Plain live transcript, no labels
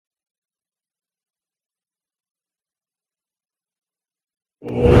All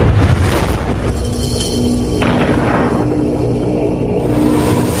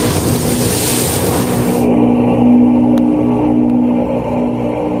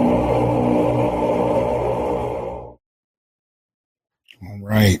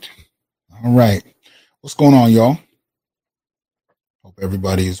right. What's going on, y'all? Hope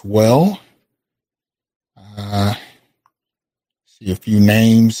everybody is well. See a few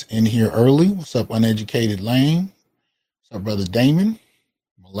names in here early. What's up, Uneducated Lane? What's up, Brother Damon?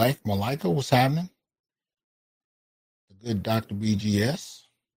 Malika, what's happening? The good Dr. BGS. Let's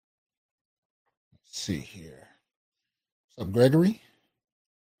see here. What's up, Gregory?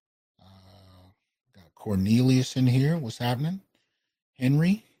 Got Cornelius in here. What's happening?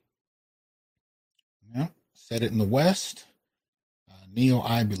 Henry. Yeah. Said it in the West. Neil,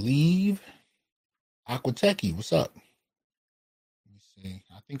 I believe. Aquateki, what's up? Let me see.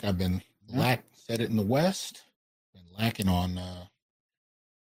 I think I've been said it in the West. Been lacking on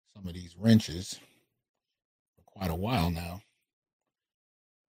some of these wrenches for quite a while now.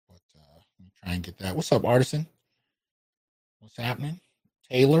 But let me try and get that. What's up, Artisan? What's happening?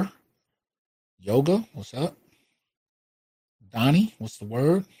 Taylor. Yoga, what's up? Donnie, what's the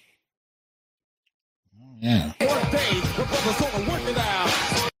word? Oh, yeah.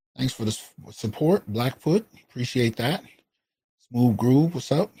 Thanks for the support, Blackfoot. Appreciate that. Smooth Groove,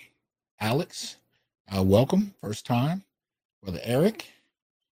 what's up? Alex, welcome. First time. Brother Eric.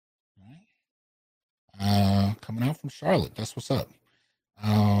 Coming out from Charlotte. That's what's up.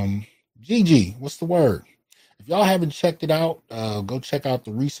 Gigi, what's the word? If y'all haven't checked it out, go check out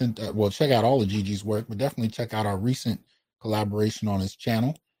the recent, check out all of Gigi's work, but definitely check out our recent collaboration on his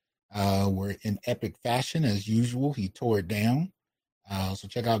channel. We're in epic fashion as usual. He tore it down. So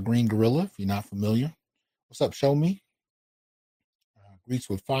check out Green Gorilla if you're not familiar. What's up, Show Me? Greets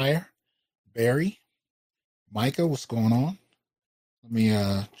with Fire. Barry. Micah, what's going on? Let me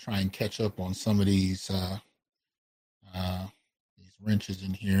try and catch up on some of these wrenches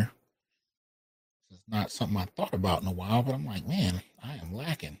in here. It's not something I thought about in a while, but I'm like, man, I am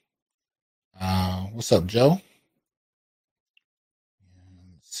lacking. What's up, Joe?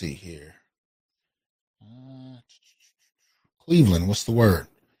 Let's see here. Cleveland, what's the word?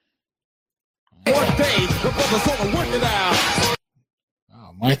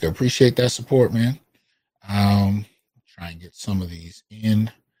 Micah, appreciate that support, man. Try and get some of these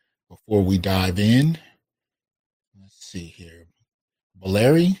in before we dive in. Let's see here.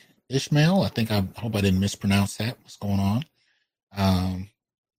 Valeri Ishmael, I hope I didn't mispronounce that. What's going on?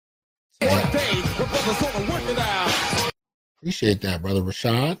 Appreciate that, Brother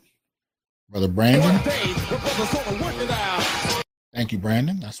Rashad. Brother Brandon. Thank you,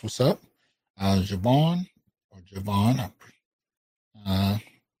 Brandon. That's what's up. Javon.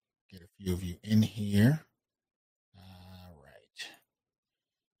 Get a few of you in here. All right.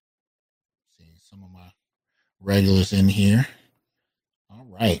 See some of my regulars in here. All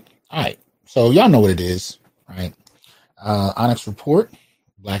right. So y'all know what it is, right? Onyx Report,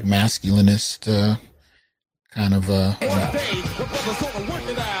 Black masculinist kind of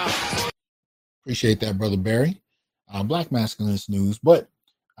appreciate that, Brother Barry. Black masculinist news, but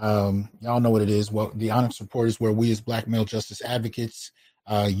y'all know what it is. Well, the Onyx Report is where we as Black male justice advocates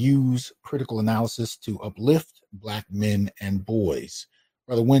use critical analysis to uplift Black men and boys.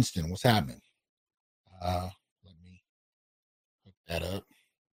 Brother Winston, what's happening? Let me hook that up.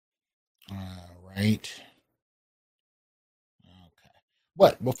 All right. Okay.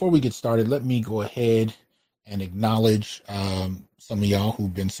 But before we get started, let me go ahead and acknowledge some of y'all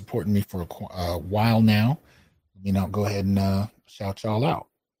who've been supporting me for a while now. Let me now go ahead and shout y'all out.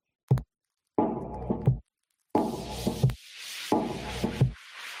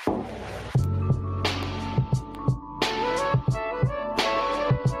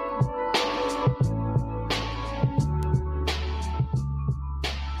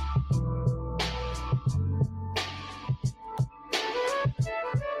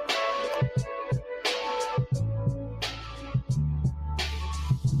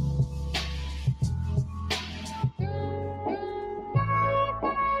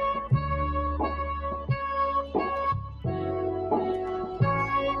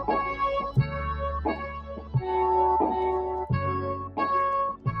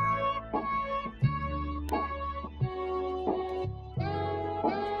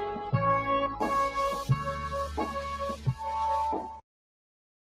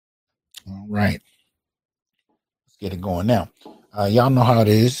 All right. Let's get it going now. Y'all know how it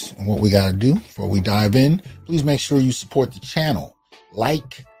is and what we got to do before we dive in. Please make sure you support the channel.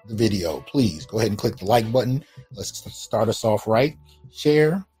 Like the video. Please go ahead and click the like button. Let's start us off right.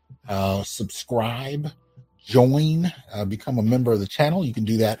 Share, subscribe, join, become a member of the channel, you can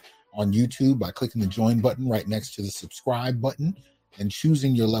do that on YouTube by clicking the join button right next to the subscribe button and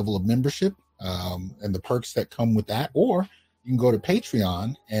choosing your level of membership and the perks that come with that. Or you can go to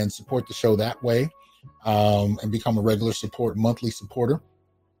Patreon and support the show that way and become a regular monthly supporter.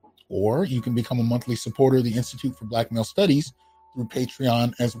 Or you can become a monthly supporter of the Institute for Black Male Studies through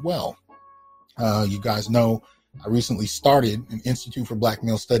Patreon as well. You guys know I recently started an Institute for Black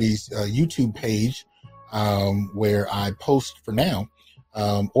Male Studies YouTube page where I post for now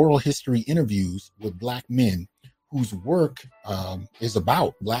oral history interviews with Black men whose work is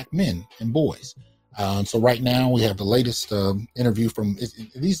about Black men and boys. So right now we have the latest interview from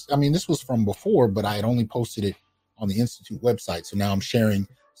these. I mean, this was from before, but I had only posted it on the Institute website. So now I'm sharing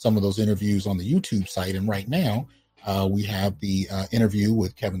some of those interviews on the YouTube site. And right now we have the interview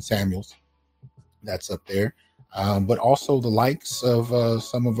with Kevin Samuels that's up there. But also the likes of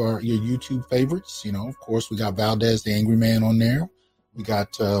some of your YouTube favorites. You know, of course, we got Valdez, the Angry Man, on there. We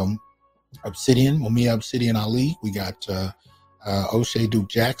got Obsidian, Mumia Obsidian Ali. We got O'Shea Duke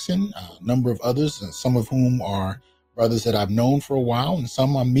Jackson, a number of others, some of whom are brothers that I've known for a while, and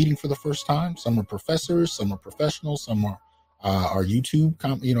some I'm meeting for the first time. Some are professors, some are professionals, some are YouTube,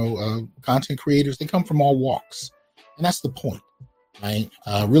 content creators. They come from all walks, and that's the point. Right?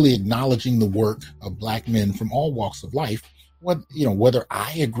 Really acknowledging the work of Black men from all walks of life. Whether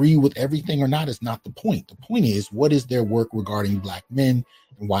I agree with everything or not is not the point. The point is, what is their work regarding Black men,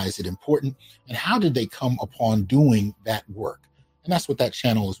 and why is it important, and how did they come upon doing that work? And that's what that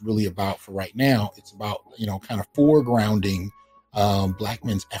channel is really about for right now. It's about, kind of foregrounding Black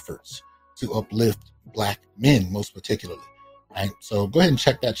men's efforts to uplift Black men, most particularly. Right? So go ahead and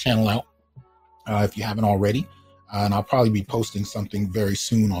check that channel out if you haven't already. And I'll probably be posting something very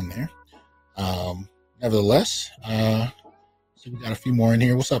soon on there. Nevertheless, so we got a few more in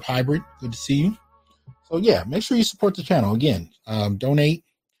here. What's up, Hybrid? Good to see you. So yeah, make sure you support the channel. Again, donate.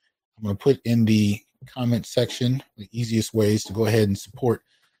 I'm going to put in the comment section the easiest ways to go ahead and support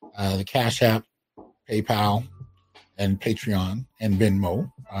the Cash App, PayPal, and Patreon, and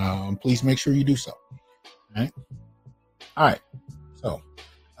Venmo. Please make sure you do so. All right. So,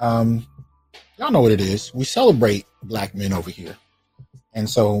 y'all know what it is. We celebrate Black men over here. And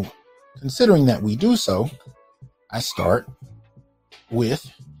so, considering that we do so, I start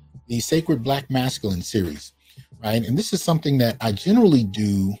with the Sacred Black Masculine series, right? And this is something that I generally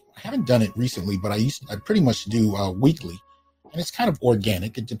do. I haven't done it recently, but I pretty much do weekly. And it's kind of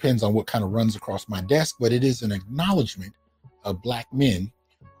organic. It depends on what kind of runs across my desk, but it is an acknowledgement of Black men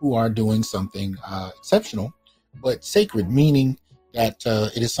who are doing something exceptional, but sacred, meaning that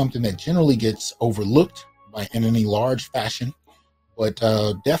it is something that generally gets overlooked in any large fashion, but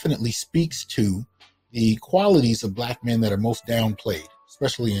definitely speaks to the qualities of Black men that are most downplayed,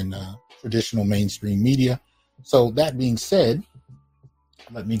 especially in traditional mainstream media. So that being said,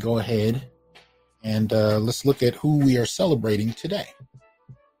 let me go ahead and let's look at who we are celebrating today.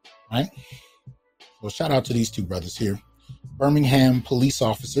 All right. So shout out to these two brothers here. Birmingham police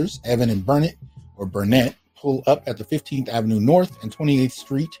officers, Evan and Burnett, pull up at the 15th Avenue North and 28th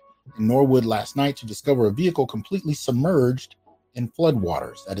Street in Norwood last night to discover a vehicle completely submerged in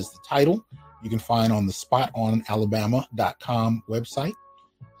floodwaters. That is the title you can find on the spotonalabama.com website.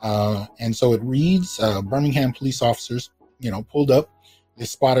 And so it reads, Birmingham police officers, pulled up. They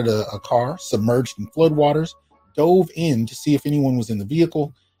spotted a car submerged in floodwaters, dove in to see if anyone was in the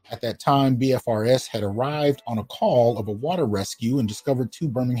vehicle. At that time, BFRS had arrived on a call of a water rescue and discovered two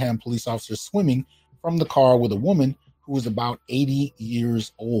Birmingham police officers swimming from the car with a woman who was about 80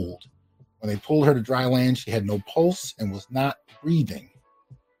 years old. When they pulled her to dry land, she had no pulse and was not breathing.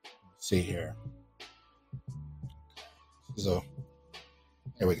 Let's see here. So,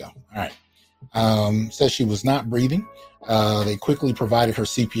 there we go. All right. Says she was not breathing. They quickly provided her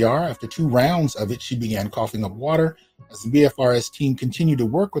CPR. After 2 rounds of it, she began coughing up water. As the BFRS team continued to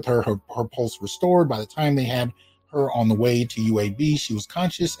work with her, her pulse restored. By the time they had her on the way to UAB, she was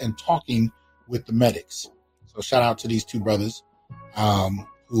conscious and talking with the medics. So shout out to these two brothers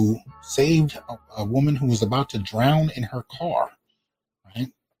who saved a woman who was about to drown in her car. Right?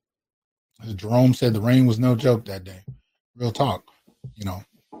 As Jerome said, the rain was no joke that day. Real talk,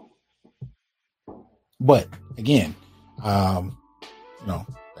 But again, that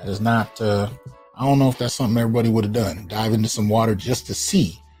is not, I don't know if that's something everybody would have done. Dive into some water just to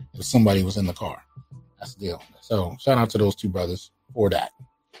see if somebody was in the car. That's the deal. So shout out to those two brothers for that.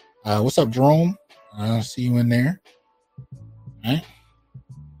 What's up, Jerome? See you in there. All right.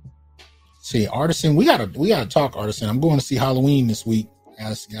 See, Artisan, we gotta talk, Artisan. I'm going to see Halloween this week.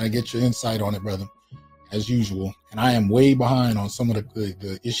 Gotta get your insight on it, brother, as usual. And I am way behind on some of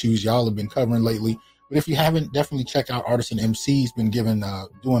the issues y'all have been covering lately. But if you haven't, definitely check out Artisan MC. He's been doing a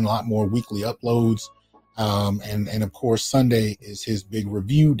lot more weekly uploads. And of course, Sunday is his big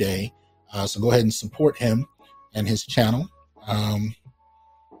review day. So go ahead and support him and his channel.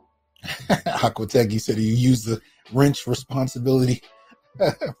 Aquateki said he used the wrench responsibility,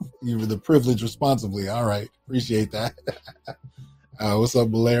 the privilege responsibly. All right. Appreciate that. What's up,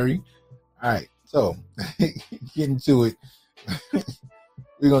 Larry? All right. So getting to it.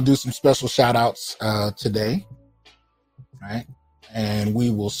 We're going to do some special shout outs today. All right. And we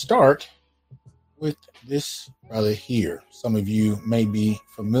will start with this brother here. Some of you may be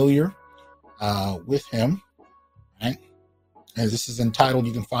familiar with him. Right. And this is entitled,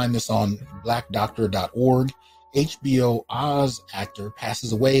 you can find this on blackdoctor.org. HBO Oz actor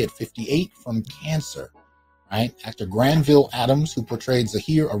passes away at 58 from cancer. Right? Actor Granville Adams, who portrayed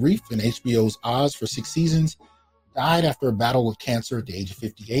Zahir Arif in HBO's Oz for 6 seasons, died after a battle with cancer at the age of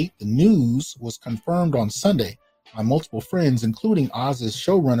 58. The news was confirmed on Sunday by multiple friends, including Oz's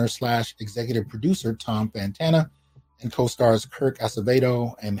showrunner / executive producer Tom Fontana and co-stars Kirk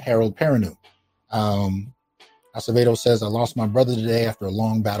Acevedo and Harold Perrineau. Acevedo says, "I lost my brother today after a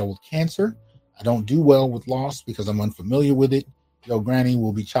long battle with cancer. I don't do well with loss because I'm unfamiliar with it. Yo, Granny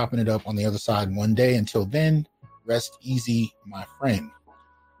will be chopping it up on the other side one day. Until then, rest easy, my friend."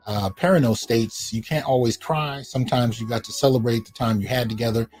 Perrineau states, "You can't always cry. Sometimes you got to celebrate the time you had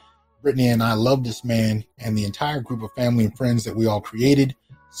together. Brittany and I love this man and the entire group of family and friends that we all created.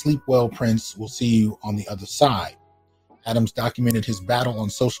 Sleep well, Prince. We'll see you on the other side." Adams documented his battle on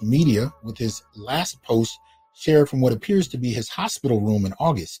social media with his last post shared from what appears to be his hospital room in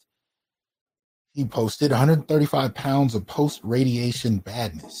August. He posted 135 pounds of post-radiation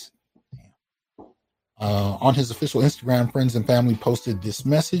badness. On his official Instagram, friends and family posted this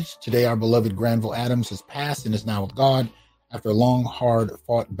message: "Today, our beloved Granville Adams has passed and is now with God. After a long,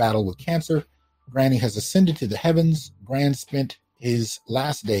 hard-fought battle with cancer, Granny has ascended to the heavens. Gran spent his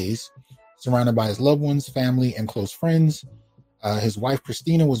last days surrounded by his loved ones, family, and close friends. His wife,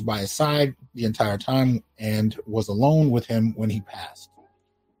 Christina, was by his side the entire time and was alone with him when he passed."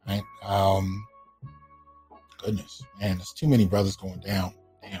 Right? Goodness, man, there's too many brothers going down.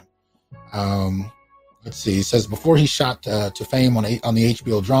 Damn. Let's see. It says, before he shot to fame on the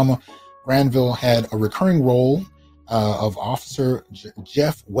HBO drama, Granville had a recurring role of Officer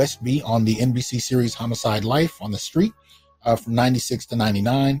Jeff Westby on the NBC series Homicide: Life on the Street from 96 to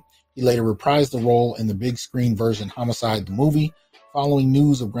 99. He later reprised the role in the big screen version Homicide the Movie. Following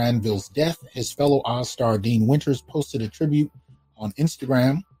news of Granville's death, his fellow Oz star Dean Winters posted a tribute on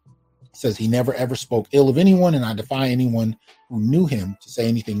Instagram. It says, "He never ever spoke ill of anyone, and I defy anyone who knew him to say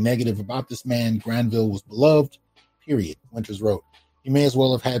anything negative about this man. Granville was beloved, period," Winters wrote. "He may as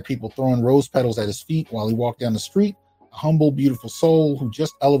well have had people throwing rose petals at his feet while he walked down the street. A humble, beautiful soul who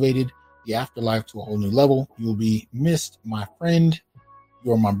just elevated the afterlife to a whole new level. You will be missed, my friend.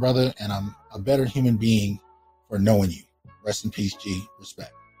 You are my brother, and I'm a better human being for knowing you. Rest in peace, G.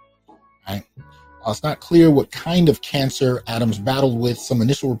 Respect." All right. While it's not clear what kind of cancer Adams battled with, some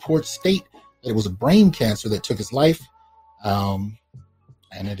initial reports state that it was a brain cancer that took his life.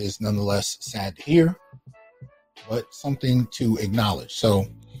 And it is nonetheless sad to hear, but something to acknowledge. So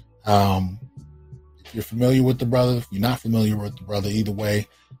if you're familiar with the brother, if you're not familiar with the brother, either way,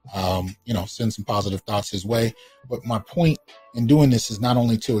 send some positive thoughts his way. But my point in doing this is not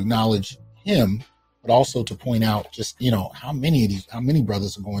only to acknowledge him, but also to point out just, how many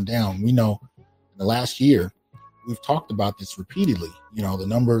brothers are going down. We know in the last year, we've talked about this repeatedly, the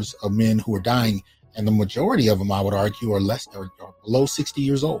numbers of men who are dying, and the majority of them, I would argue, are below 60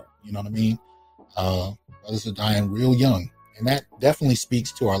 years old. You know what I mean? Brothers are dying real young. And that definitely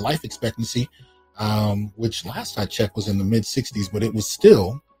speaks to our life expectancy, which last I checked was in the mid 60s, but it was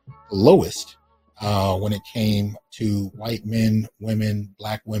still the lowest when it came to white men, women,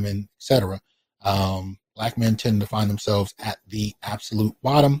 black women, etc. Black men tend to find themselves at the absolute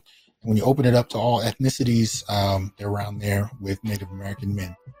bottom. And when you open it up to all ethnicities, they're around there with Native American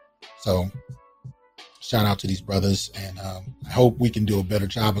men. So shout out to these brothers. And I hope we can do a better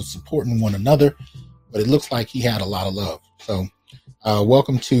job of supporting one another. But it looks like he had a lot of love. So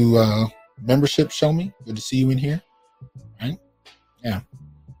welcome to Membership Show Me. Good to see you in here. All right? Yeah.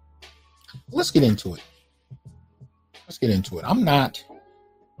 Let's get into it. I'm not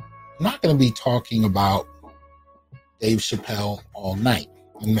going to be talking about Dave Chappelle all night.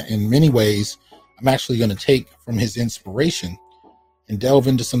 In many ways, I'm actually going to take from his inspiration and delve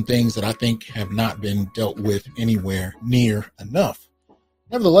into some things that I think have not been dealt with anywhere near enough.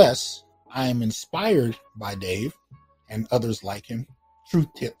 Nevertheless, I am inspired by Dave and others like him,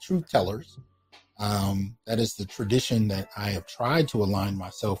 truth tellers. That is the tradition that I have tried to align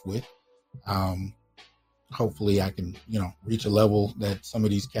myself with. hopefully I can, reach a level that some of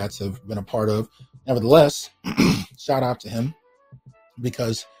these cats have been a part of. Nevertheless, shout out to him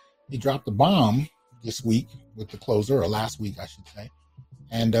because he dropped a bomb this week with the closer, or last week, I should say.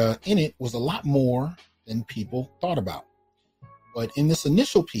 And in it was a lot more than people thought about. But in this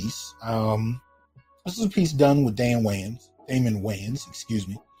initial piece, this is a piece done with Damon Wayans, excuse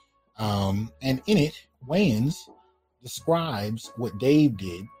me. And in it, Wayans describes what Dave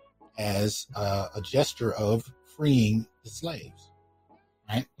did as a gesture of freeing the slaves,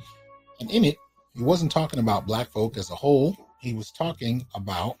 right? And in it, he wasn't talking about black folk as a whole. He was talking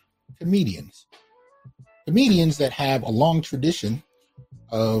about comedians that have a long tradition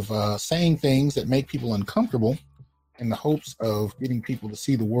of saying things that make people uncomfortable in the hopes of getting people to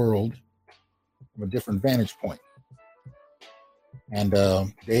see the world from a different vantage point. And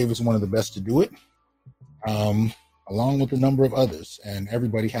Dave is one of the best to do it, along with a number of others. And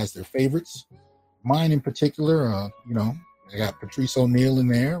everybody has their favorites. Mine in particular, I got Patrice O'Neal in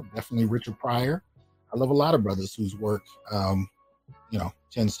there, definitely Richard Pryor. I love a lot of brothers whose work,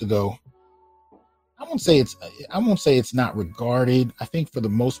 tends to go. I won't say it's not regarded. I think for the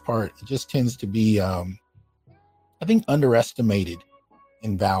most part, it just tends to be, underestimated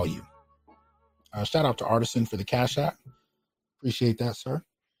in value. Shout out to Artisan for the Cash App. Appreciate that, sir.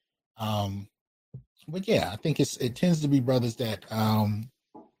 But yeah, I think it tends to be brothers that,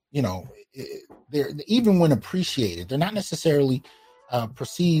 they're, even when appreciated, they're not necessarily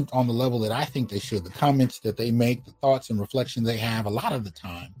perceived on the level that I think they should. The comments that they make, the thoughts and reflections they have, a lot of the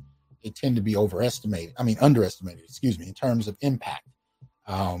time, they tend to be underestimated, in terms of impact.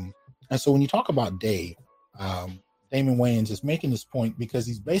 And so when you talk about Dave, Damon Wayans is making this point because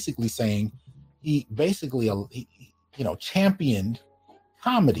he's basically saying he championed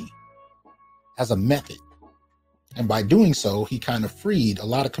comedy as a method. And by doing so, he kind of freed a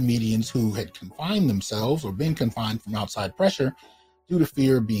lot of comedians who had confined themselves or been confined from outside pressure due to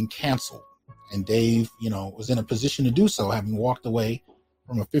fear of being canceled. And Dave, was in a position to do so, having walked away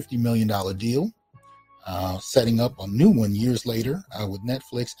from a $50 million deal, setting up a new one years later with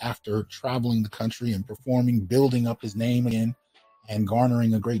Netflix after traveling the country and performing, building up his name again, and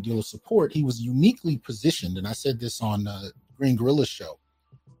garnering a great deal of support. He was uniquely positioned, and I said this on Green Gorilla's show,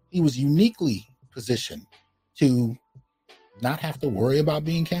 he was uniquely positioned to not have to worry about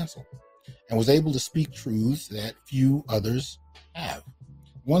being canceled and was able to speak truths that few others have.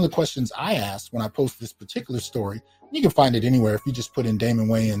 One of the questions I asked when I post this particular story, you can find it anywhere. If you just put in Damon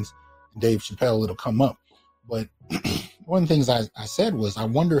Wayans and Dave Chappelle, it'll come up. But one of the things I said was, I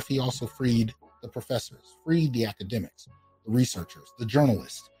wonder if he also freed the professors, freed the academics, the researchers, the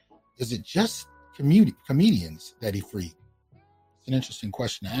journalists. Is it just comedians that he freed? It's an interesting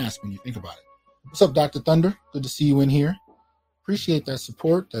question to ask when you think about it. What's up, Dr. Thunder? Good to see you in here. Appreciate that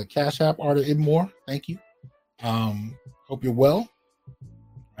support. The Cash App, Arthur Idmore. Thank you. Hope you're well.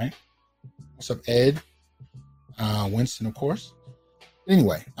 All right. What's up, Ed? Winston, of course.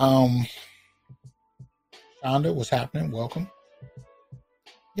 Anyway, Shonda, what's happening? Welcome.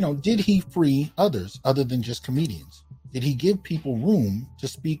 Did he free others other than just comedians? Did he give people room to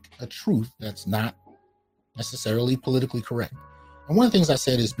speak a truth that's not necessarily politically correct? And one of the things I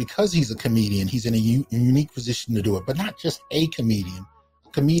said is, because he's a comedian, he's in a unique position to do it, but not just a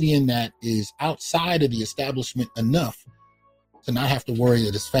comedian that is outside of the establishment enough to not have to worry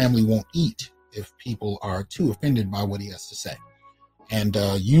that his family won't eat if people are too offended by what he has to say. And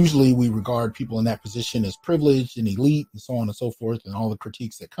usually we regard people in that position as privileged and elite and so on and so forth, and all the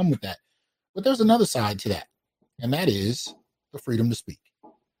critiques that come with that. But there's another side to that, and that is the freedom to speak.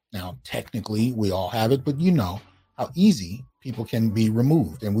 Now, technically, we all have it, but you know how easy people can be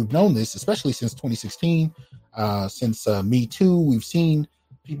removed. And we've known this, especially since 2016, since Me Too. We've seen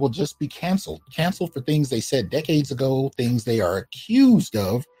people just be canceled for things they said decades ago, things they are accused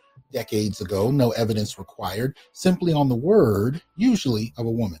of decades ago, no evidence required, simply on the word, usually of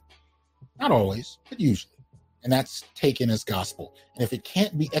a woman. Not always, but usually. And that's taken as gospel. And if it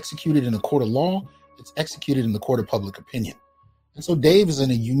can't be executed in a court of law, it's executed in the court of public opinion. And so Dave is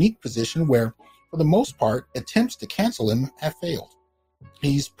in a unique position where, for the most part, attempts to cancel him have failed.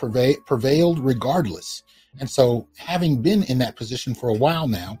 He's prevailed regardless. And so, having been in that position for a while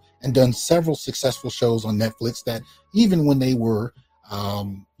now and done several successful shows on Netflix that, even when they were,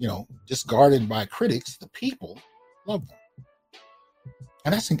 discarded by critics, the people loved them.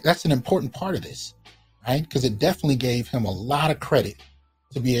 And that's an important part of this, right? Because it definitely gave him a lot of credit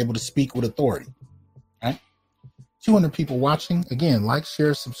to be able to speak with authority, right? 200 people watching. Again, like,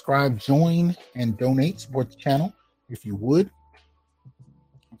 share, subscribe, join, and donate. Support the channel if you would.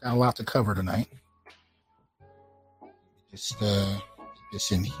 We've got a lot to cover tonight. Just get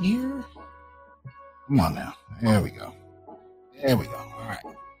this in here. Come on now. There we go. There we go. All right.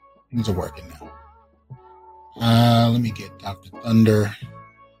 Things are working now. Let me get Dr. Thunder.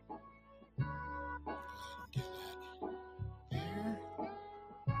 Get that there.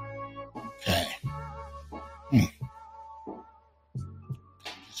 Okay.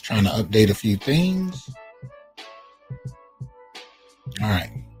 Just trying to update a few things. All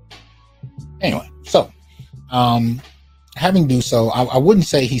right. Anyway, so having do so, I wouldn't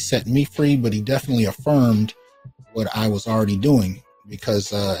say he set me free, but he definitely affirmed what I was already doing,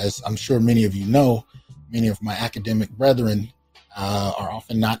 because as I'm sure many of you know, many of my academic brethren are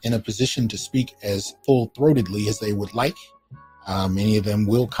often not in a position to speak as full-throatedly as they would like. Many of them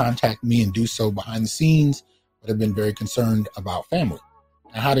will contact me and do so behind the scenes, but have been very concerned about family.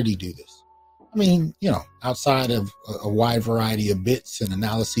 Now, how did he do this? I mean, outside of a wide variety of bits and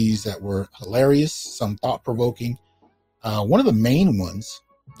analyses that were hilarious, some thought-provoking, one of the main ones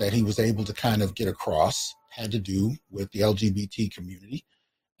that he was able to kind of get across had to do with the LGBT community,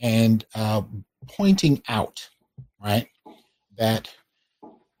 and pointing out, right, that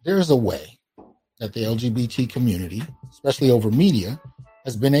there's a way that the LGBT community, especially over media,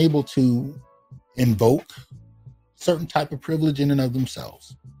 has been able to invoke certain type of privilege in and of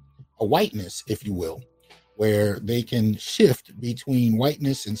themselves. A whiteness, if you will, where they can shift between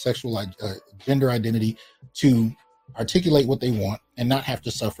whiteness and sexual gender identity to articulate what they want and not have to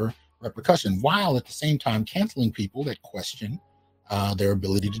suffer repercussion, while at the same time canceling people that question their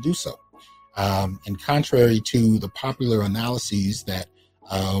ability to do so. And contrary to the popular analyses that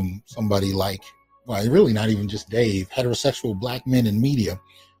somebody like, well, really not even just Dave, heterosexual black men in media,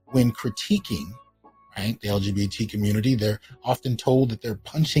 when critiquing, right, the LGBT community, they're often told that they're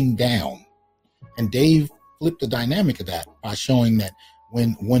punching down. And Dave flipped the dynamic of that by showing that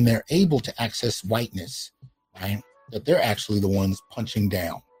when they're able to access whiteness, right, that they're actually the ones punching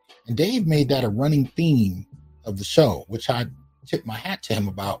down. And Dave made that a running theme of the show, which I tip my hat to him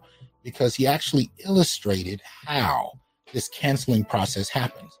about, because he actually illustrated how this canceling process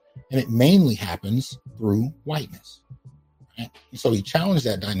happens. And it mainly happens through whiteness. Right? And so he challenged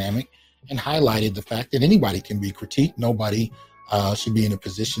that dynamic and highlighted the fact that anybody can be critiqued. Nobody should be in a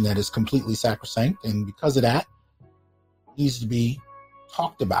position that is completely sacrosanct. And because of that, needs to be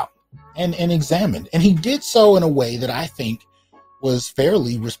talked about and examined. And he did so in a way that I think was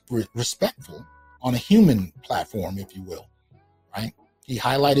fairly respectful on a human platform, if you will, right? He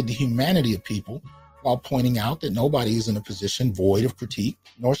highlighted the humanity of people while pointing out that nobody is in a position void of critique,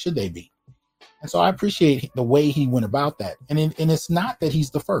 nor should they be. And so I appreciate the way he went about that. And it's not that he's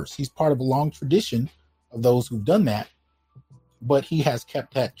the first. He's part of a long tradition of those who've done that, but he has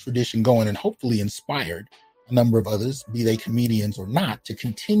kept that tradition going and hopefully inspired a number of others, be they comedians or not, to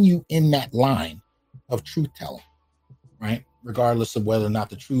continue in that line of truth telling, right? Regardless of whether or not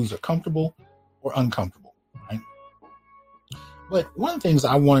the truths are comfortable or uncomfortable, right? But one of the things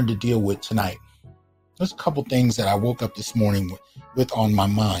I wanted to deal with tonight, there's a couple things that I woke up this morning with on my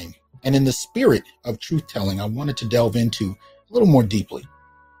mind. And in the spirit of truth telling, I wanted to delve into a little more deeply.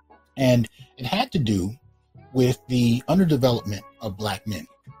 And it had to do with the underdevelopment of black men.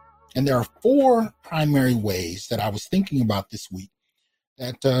 And there are 4 primary ways that I was thinking about this week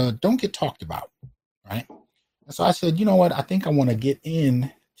that don't get talked about, right? And so I said, you know what? I think I want to get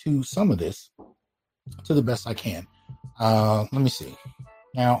into some of this to the best I can. Let me see.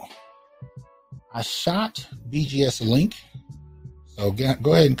 Now, I shot BGS a link. So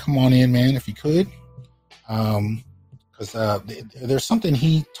go ahead and come on in, man, if you could. Because there's something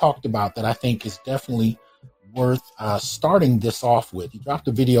he talked about that I think is definitely worth starting this off with. He dropped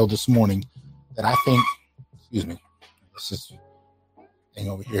a video this morning that I think, excuse me, this is thing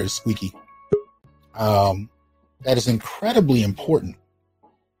over here is squeaky. That is incredibly important.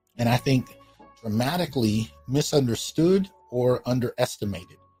 And I think dramatically misunderstood or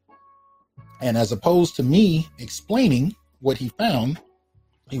underestimated. And as opposed to me explaining what he found,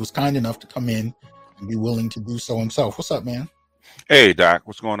 he was kind enough to come in and be willing to do so himself. What's up, man? Hey, Doc,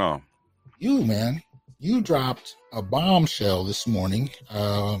 what's going on? You dropped a bombshell this morning,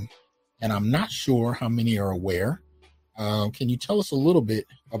 and I'm not sure how many are aware. Can you tell us a little bit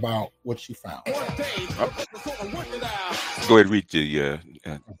about what you found? Go ahead, read the...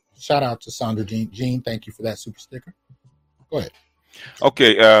 Shout out to Sandra Jean. Thank you for that super sticker. Go ahead.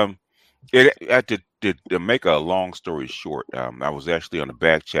 Okay, to make a long story short, I was actually on a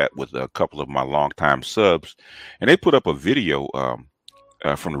back chat with a couple of my longtime subs, and they put up a video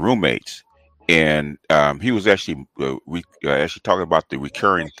from the roommates, and he was actually talking about the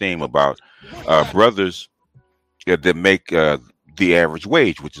recurring theme about brothers that make the average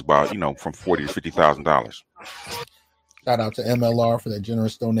wage, which is about from $40,000 to $50,000. Shout out to MLR for that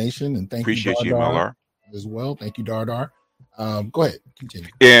generous donation, and thank Appreciate you, MLR. as well. Thank you, Dardar. Go ahead, continue.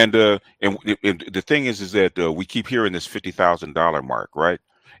 And the thing is that we keep hearing this $50,000 mark, right?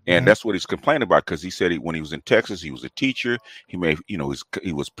 And Mhm. that's what he's complaining about, because he said when he was in Texas, he was a teacher. He made, he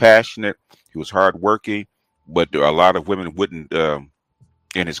was passionate, he was hardworking, but a lot of women wouldn't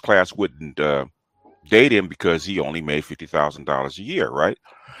in his class wouldn't date him because he only made $50,000 a year, right?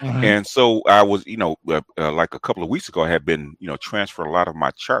 Mhm. And so I was, like a couple of weeks ago, I had been, transferring a lot of my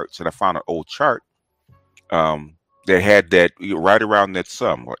charts, and I found an old chart um, that had that right around that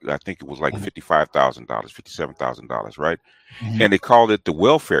sum. I think it was like $55,000, $57,000, right? Mhm. And they called it the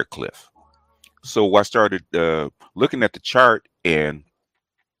welfare cliff. So I started looking at the chart and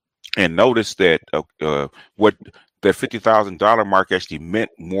noticed that what that $50,000 mark actually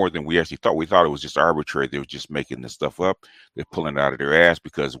meant more than we actually thought. We thought it was just arbitrary. They were just making this stuff up. They're pulling it out of their ass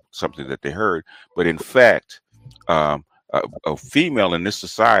because something that they heard. But in fact, a female in this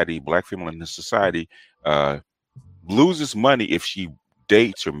society, black female in this society, uh, loses money if she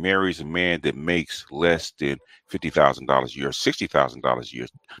dates or marries a man that makes less than $50,000 a year, $60,000 a year,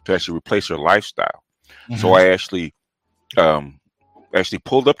 to actually replace her lifestyle. So Mhm. I um, actually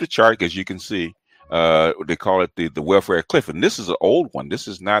pulled up the chart, as you can see. They call it the welfare cliff, and this is an old one. This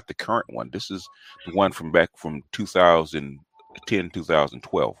is not the current one. This is the one from back from 2010,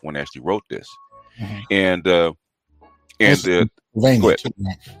 2012, when I actually wrote this. Mhm. And And this and is go Pennsylvania ahead. too,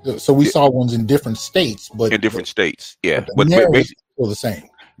 right? So we Yeah, saw ones in different states, but in different states, yeah, the but narrative basically is still the same.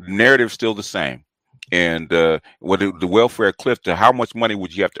 the narrative's still the same. And what the welfare cliff, to how much money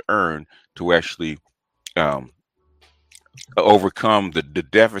would you have to earn to actually um, overcome the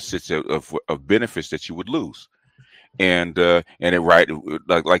deficits of benefits that you would lose? And it right,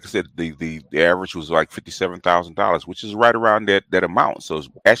 like I said, the average was like $57,000, which is right around that amount. So it's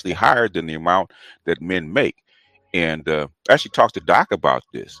actually higher than the amount that men make. And I actually talked to Doc about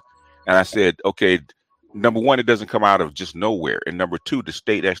this, and I said, okay, number one, it doesn't come out of just nowhere, and number two, the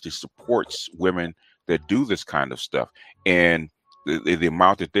state actually supports women that do this kind of stuff, and the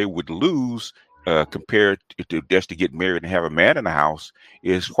amount that they would lose compared to just to get married and have a man in the house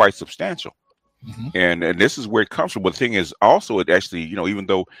is quite substantial. Hmm. And this is where it comes from. But the thing is, also, it actually, even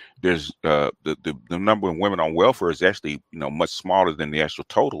though there's the number of women on welfare is actually much smaller than the actual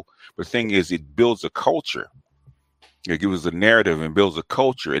total. But the thing is, it builds a culture. It gives a narrative and builds a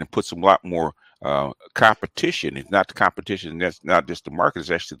culture, and it puts a lot more competition. It's not the competition. That's not just the market.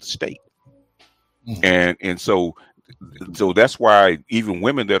 It's actually the state. And so that's why even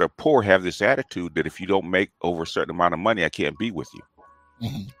women that are poor have this attitude that if you don't make over a certain amount of money, I can't be with you.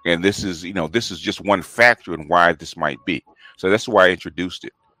 Hmm. And this is just one factor in why this might be. So that's why I introduced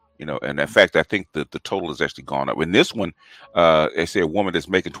it. And in fact, I think that the total has actually gone up. In this one, they say a woman that's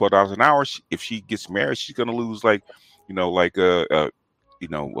making $12 an hour, if she gets married, she's going to lose like, you know, like you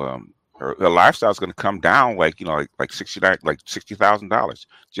know, her lifestyle is going to come down like 69, like $60,000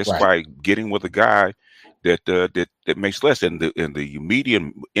 just Right. by getting with a guy that makes less. And the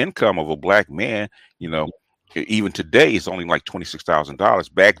median income of a black man, you know, even today it's only like $26,000.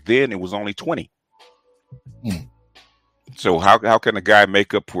 Back then it was only 20. Mm. So how can a guy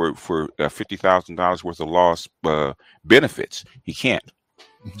make up for $50,000 worth of lost benefits? He can't.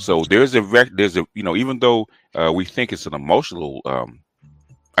 Mhm. So there's a even though we think it's an emotional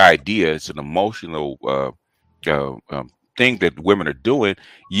idea, it's an emotional thing that women are doing.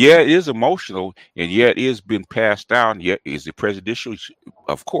 Yeah, it is emotional, and yet it is been passed down. Yet is it prejudicial?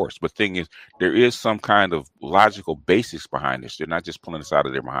 Of course, but thing is, there is some kind of logical basis behind this. They're not just pulling this out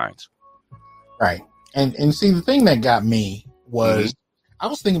of their minds. Right. And see, the thing that got me Hmm. was I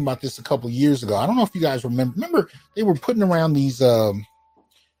was thinking about this a couple years ago. I don't know if you guys remember. Remember they were putting around these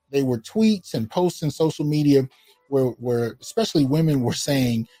they were tweets and posts in social media where especially women were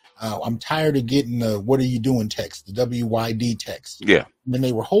saying, I'm tired of getting the what are you doing text, the WYD text. Yeah. And then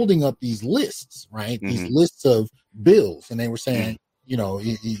they were holding up these lists, right? These Hmm. lists of bills, and they were Hmm. saying, you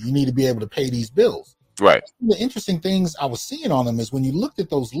need to be able to pay these bills. Right. The interesting things I was seeing on them is when you looked at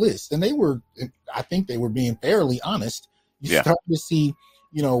those lists, and I think they were being fairly honest. You Yeah. start to see,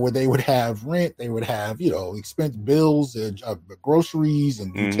 where they would have rent, they would have, expense bills, groceries,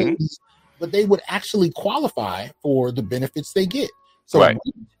 and Hmm. utilities, but they would actually qualify for the benefits they get. So Right.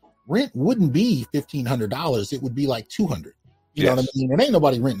 rent wouldn't be $1,500; it would be like 200. You know what I Yes. mean? And ain't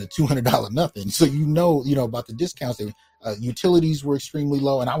nobody renting a $200 nothing. So about the discounts. Utilities were extremely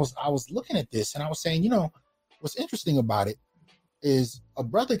low, and I was looking at this, and I was saying, what's interesting about it is a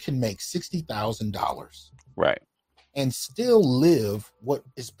brother can make $60,000 Right. and still live what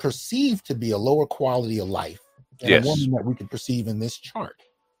is perceived to be a lower quality of life than a Yes. woman that we could perceive in this chart,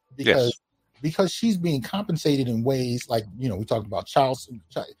 because Yes. because she's being compensated in ways like, we talked about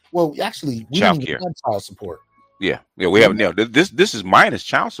well, actually, we Child didn't even care. have child support. Yeah, we have now. This is minus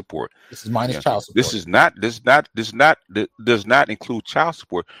child support. This is minus Yeah, child this support. is not. Does not include child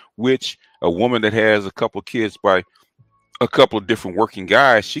support, which a woman that has a couple of kids by a couple of different working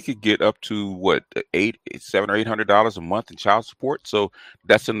guys, she could get up to what, $700 or $800 a month in child support. So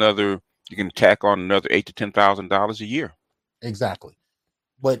that's another. You can tack on another $8,000 to $10,000 a year. Exactly.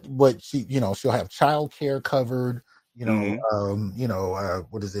 But she, she'll have child care covered, Hmm.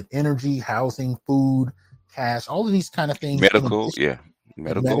 what is it? Energy, housing, food, cash, all of these kind of things in Medical, addition, yeah, and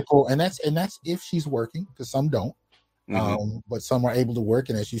medical. medical, and that's if she's working, because some don't. Hmm. But some are able to work,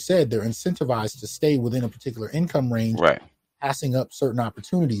 and as you said, they're incentivized to stay within a particular income range, Right. passing up certain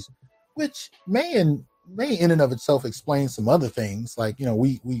opportunities, which may in and of itself explain some other things. Like,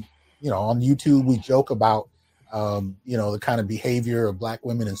 we on YouTube we joke about the kind of behavior of black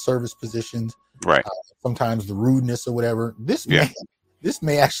women in service positions, Right. sometimes the rudeness or whatever. This Yeah.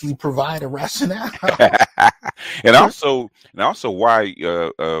 may actually provide a rationale. and also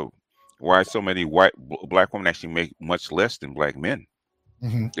why so many black women actually make much less than black men.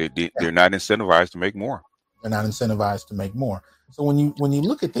 Hmm. They're not incentivized to make more. They're not incentivized to make more. So when you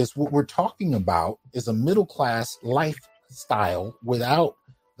look at this, what we're talking about is a middle class lifestyle without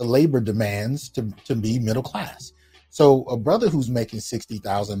the labor demands to be middle class. So a brother who's making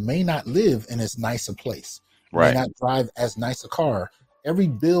 60,000 may not live in as nice a place, may Right. not drive as nice a car. Every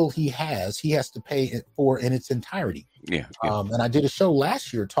bill he has to pay it for in its entirety. Yeah. Yeah. And I did a show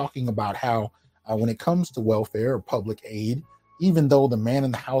last year talking about how when it comes to welfare or public aid, even though the man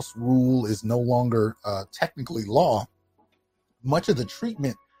in the house rule is no longer technically law, much of the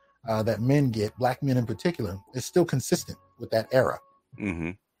treatment that men get, black men in particular, is still consistent with that era,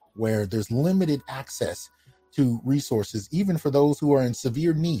 Hmm. where there's limited access to resources, even for those who are in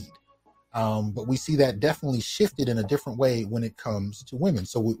severe need. But we see that definitely shifted in a different way when it comes to women.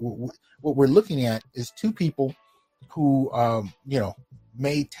 So what we're looking at is two people who,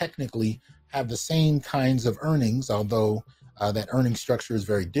 may technically have the same kinds of earnings, although that earning structure is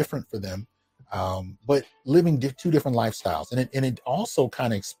very different for them, but living two different lifestyles. And it also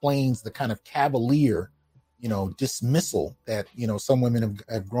kind of explains the kind of cavalier, dismissal that, some women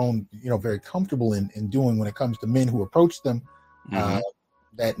have grown, very comfortable in doing when it comes to men who approach them, Hmm.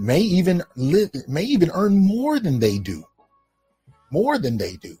 that may even earn more than they do,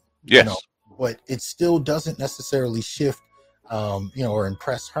 Yes. but it still doesn't necessarily shift, or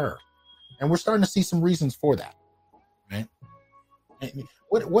impress her. And we're starting to see some reasons for that, right? And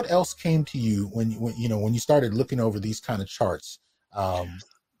what else came to you when you started looking over these kind of charts?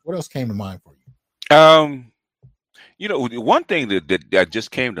 What else came to mind for you? Um. One thing that just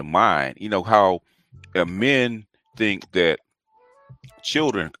came to mind. How men think that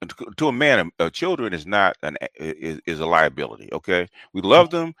children, to a man, children is not is a liability. Okay, we love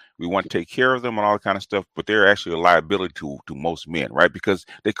them, we want to take care of them and all that kind of stuff, but they're actually a liability to most men, right? Because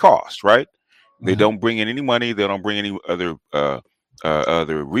they cost, right? They Mm-hmm. don't bring in any money, they don't bring any other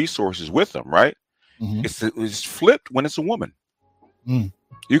resources with them, right? Mm-hmm. It's flipped when it's a woman. Mm.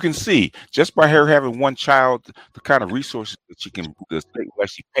 You can see just by her having one child, the kind of resources that the state will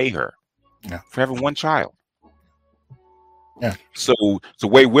actually pay her Yeah. for having one child. Yeah. So the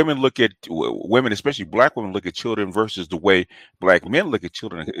way women look at women, especially black women, look at children versus the way black men look at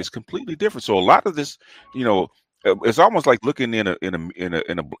children is completely different. So a lot of this, it's almost like looking in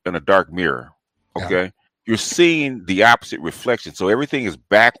a dark mirror. Yeah. Okay, you're seeing the opposite reflection. So everything is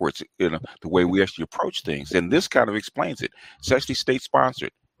backwards in the way we actually approach things, and this kind of explains it. It's actually state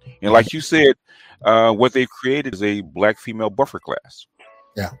sponsored, and Mhm. like you said, what they've created is a black female buffer class.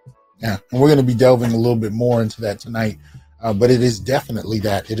 Yeah. Yeah. And we're going to be delving a little bit more into that tonight. But it is definitely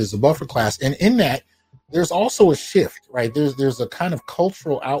that it is a buffer class. And in that, there's also a shift, right? There's a kind of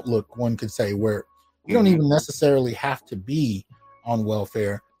cultural outlook, one could say, where you don't Hmm. even necessarily have to be on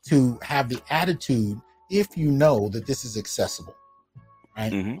welfare to have the attitude if you know that this is accessible,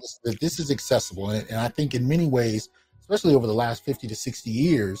 right? Hmm. That this is accessible. And I think in many ways, especially over the last 50 to 60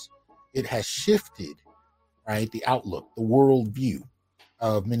 years, it has shifted, right? The outlook, the worldview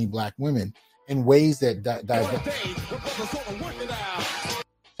of many black women in ways that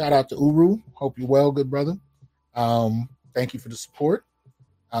shout out to Uru. Hope you're well, good brother. Thank you for the support.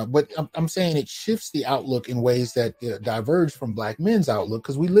 But I'm saying it shifts the outlook in ways that diverge from black men's outlook,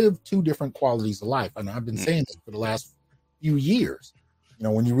 because we live two different qualities of life. And I've been saying this for the last few years.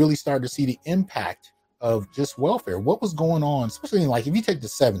 When you really start to see the impact of just welfare, what was going on, especially if you take the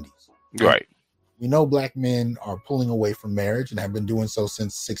 70s, right? Right. We know black men are pulling away from marriage and have been doing so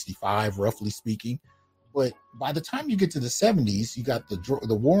since 65, roughly speaking. But by the time you get to the 70s, you got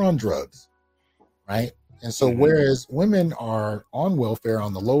the war on drugs, right? And so, Mm-hmm. whereas women are on welfare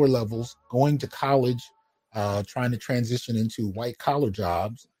on the lower levels, going to college, trying to transition into white collar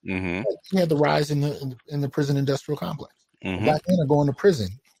jobs, Mm-hmm. like, you had the rise in the prison industrial complex. The Mm-hmm. black men are going to prison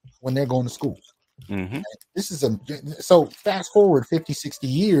when they're going to schools. Mm-hmm. This is a so fast forward 50, 60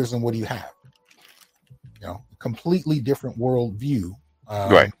 years, and what do you have? A completely different worldview,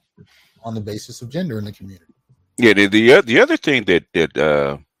 Right. um, on the basis of gender in the community. Yeah. The other thing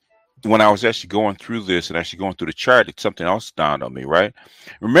that when I was actually going through this and actually going through the chart, something else dawned on me. Right.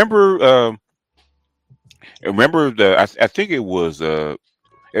 Remember. Remember I think it was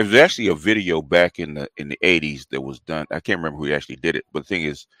actually a video back in the 80s that was done. I can't remember who actually did it, but the thing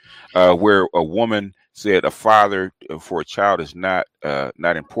is, where a woman said a father for a child is not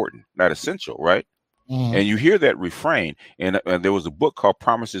important, not essential, right? Mm-hmm. And you hear that refrain, and there was a book called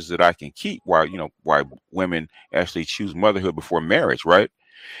Promises That I Can Keep, why women actually choose motherhood before marriage, right?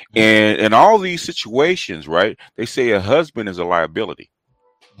 Yeah. And in all these situations, right, they say a husband is a liability.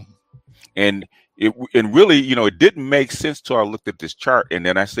 Mm-hmm. And and really, it didn't make sense till I looked at this chart, and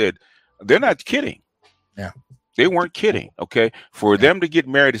then I said, they're not kidding. Yeah. They weren't kidding. Okay, for Yeah. them to get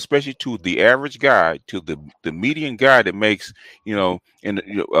married, especially to the average guy, to the median guy that makes in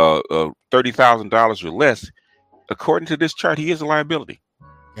 $30,000 or less, according to this chart, he is a liability.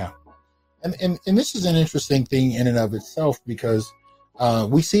 Yeah. And this is an interesting thing in and of itself, because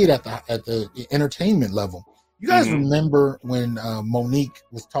we see it at the entertainment level. You guys Mm-hmm. remember when Monique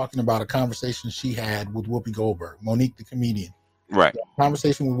was talking about a conversation she had with Whoopi Goldberg, Monique the comedian, Right.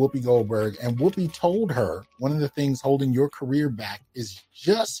 conversation with Whoopi Goldberg, and Whoopi told her one of the things holding your career back is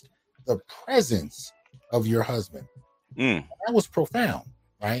just the presence of your husband. Mm. That was profound,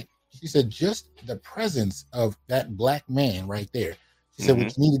 right? She said, just the presence of that black man right there. She said, Mm-hmm.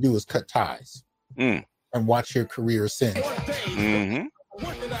 what you need to do is cut ties Mm. and watch your career ascend. Mm-hmm.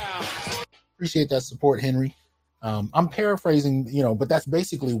 Appreciate that support, Henry. I'm paraphrasing, but that's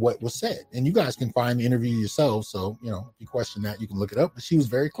basically what was said. And you guys can find the interview yourselves. So, if you question that, you can look it up. But she was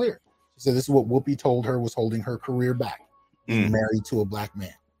very clear. She said this is what Whoopi told her was holding her career back, being Mm. married to a black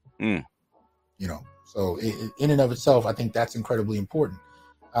man. Mm. So in and of itself, I think that's incredibly important.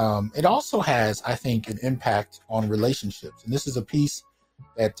 It also has, I think, an impact on relationships. And this is a piece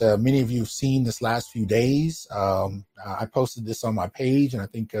that many of you have seen this last few days. I posted this on my page, and I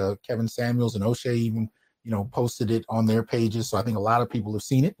think Kevin Samuels and O'Shea even, posted it on their pages. So I think a lot of people have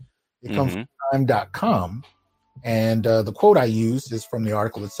seen it. It comes Mm-hmm. from time.com. And the quote I used is from the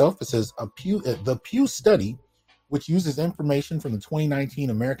article itself. It says, the Pew study, which uses information from the 2019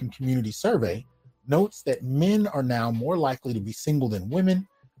 American Community Survey, notes that men are now more likely to be single than women,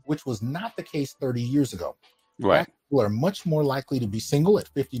 which was not the case 30 years ago. Right. Black people are much more likely to be single at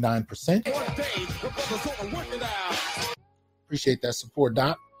 59%. Appreciate that support,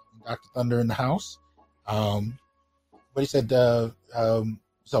 Doc. Dr. Thunder in the house. But he said,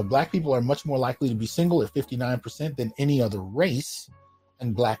 so black people are much more likely to be single at 59% than any other race.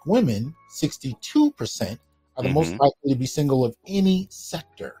 And black women, 62%, are the most Mm-hmm. likely to be single of any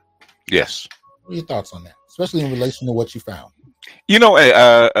sector. Yes. What are your thoughts on that, especially in relation to what you found?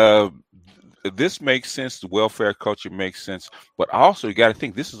 This makes sense. The welfare culture makes sense, but also you got to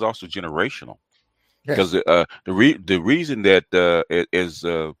think this is also generational, because Yes. the reason that it is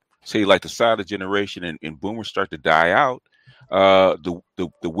say like the silent generation and boomers start to die out, the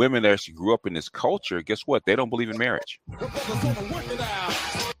women that actually grew up in this culture, guess what? They don't believe in marriage.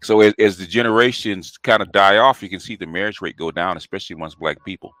 So as the generations kind of die off, you can see the marriage rate go down, especially amongst black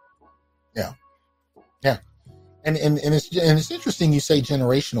people. Yeah. Yeah. And it's interesting you say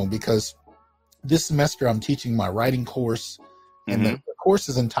generational, because this semester I'm teaching my writing course, and Mm-hmm. the course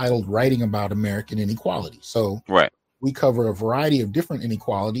is entitled Writing About American Inequality. So Right. we cover a variety of different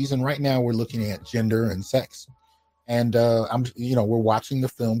inequalities, and right now we're looking at gender and sex. And we're watching the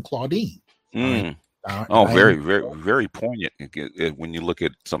film Claudine, starring Mm. Oh, Diane, very, very, very poignant when you look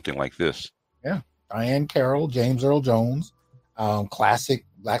at something like this. yeah, Diane Carroll, James Earl Jones, classic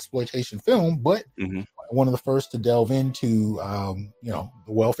blaxploitation film, but Mm-hmm. one of the first to delve into the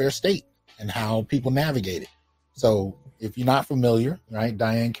welfare state and how people navigate it. So if you're not familiar, right,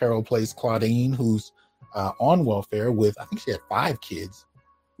 Diane Carroll plays Claudine, who's on welfare with, I think she had 5 kids,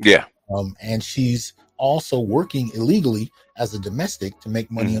 Yeah. and she's also working illegally as a domestic to make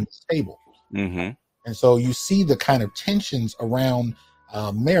money on the table. Mm-hmm. And so you see the kind of tensions around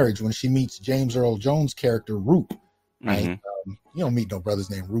marriage when she meets James Earl Jones' character, Roop, right? Mm-hmm. You don't meet no brothers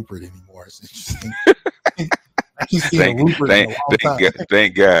named Rupert anymore. It's interesting. I keep seeing a Rupert in a long time.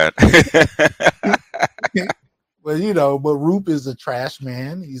 Thank God. Well, but Roop is a trash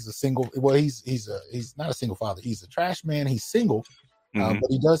man. He's a single. Well, he's not a single father. He's a trash man. He's single, but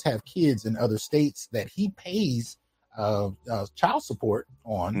he does have kids in other states that he pays child support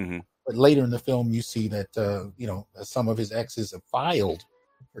on. Mm-hmm. But later in the film, you see that some of his exes have filed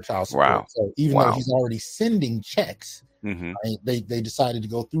for child support. Wow. So even though Wow. he's already sending checks, Mm-hmm. right, they decided to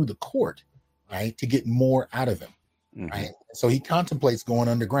go through the court, right, to get more out of him, Mm-hmm. right. So he contemplates going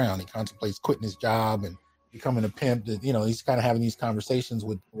underground. He contemplates quitting his job and becoming a pimp. That he's kind of having these conversations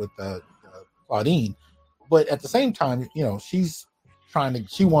with Claudine, but at the same time,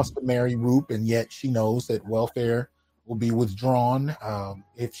 she wants to marry Roop, and yet she knows that welfare will be withdrawn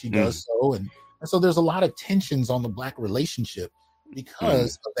if she does so, and so there's a lot of tensions on the Black relationship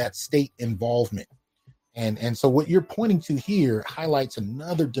because of that state involvement, and so what you're pointing to here highlights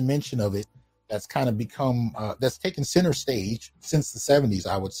another dimension of it that's kind of become that's taken center stage since the 70s,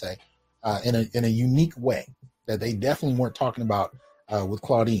 I would say, in a unique way that they definitely weren't talking about with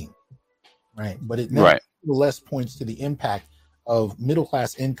Claudine, right? But it Right. nevertheless points to the impact of middle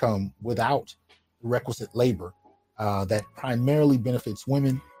class income without requisite labor that primarily benefits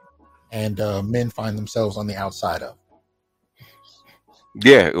women, and men find themselves on the outside of.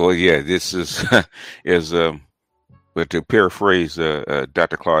 Yeah. Well, yeah. This is is but to paraphrase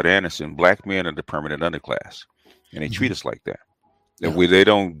Dr. Claude Anderson, black men are the permanent underclass, and they treat us like that. Yeah. They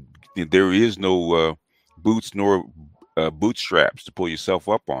don't. There is no boots nor bootstraps to pull yourself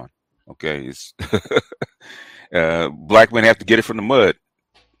up on. Okay, it's black men have to get it from the mud.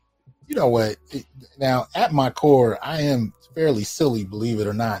 You know what? Now, at my core, I am fairly silly, believe it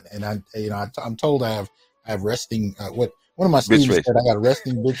or not, and I'm told I have resting. What one of my Bitch students face. said, I got a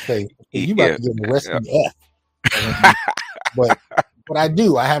resting bitch face. You about Yeah. to get a resting F. But I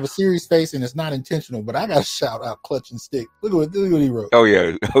do. I have a serious face, and it's not intentional. But I got to shout out Clutch and Stick. Look what he wrote. Oh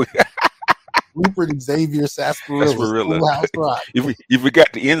yeah. Oh yeah. Rupert Xavier Sarsaparilla, Sarsaparilla. Schoolhouse Rock. You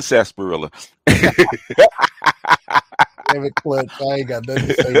forgot the in sarsaparilla. Damn it, Clutch. I ain't got nothing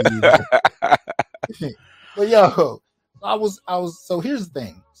to say to you. But yo, I was. So here's the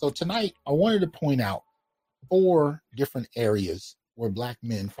thing. So tonight, I wanted to point out 4 different areas where Black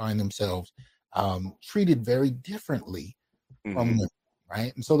men find themselves treated very differently from women,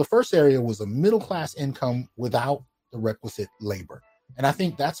 right? And so the first area was a middle class income without the requisite labor. And I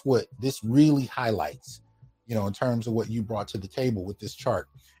think that's what this really highlights, in terms of what you brought to the table with this chart.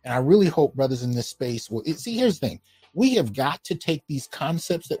 And I really hope brothers in this space will see. Here's the thing. We have got to take these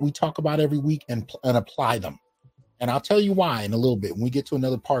concepts that we talk about every week and apply them. And I'll tell you why in a little bit. When we get to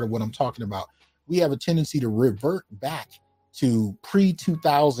another part of what I'm talking about, we have a tendency to revert back to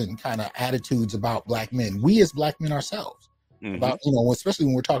pre-2000 kind of attitudes about Black men. We as Black men ourselves, about, especially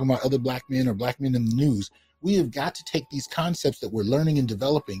when we're talking about other Black men or Black men in the news, we have got to take these concepts that we're learning and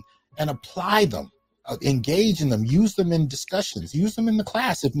developing and apply them, engage in them, use them in discussions, use them in the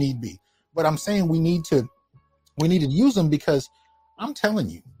class if need be. But I'm saying we need to use them because I'm telling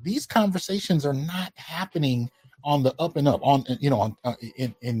you, these conversations are not happening on the up and up,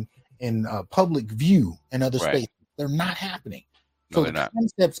 in public view and other spaces. They're not happening. So the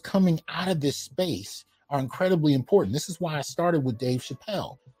concepts coming out of this space are incredibly important. This is why I started with Dave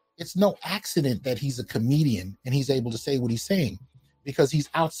Chappelle. It's no accident that he's a comedian and he's able to say what he's saying because he's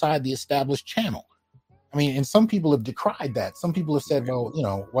outside the established channel. I mean, and some people have decried that. Some people have said, well,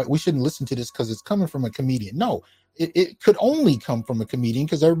 we shouldn't listen to this because it's coming from a comedian. No, it could only come from a comedian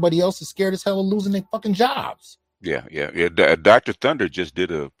because everybody else is scared as hell of losing their fucking jobs. Yeah. Dr. Thunder just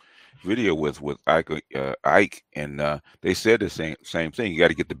did a video with Ike, and they said the same thing. You got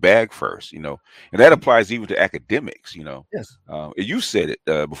to get the bag first, and that applies even to academics. Yes. You said it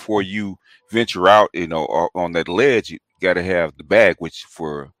before you venture out, on that ledge. You got to have the bag, which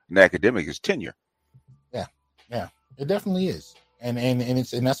for an academic is tenure. Yeah, it definitely is, and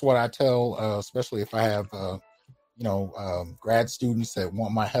that's what I tell, especially if I have grad students that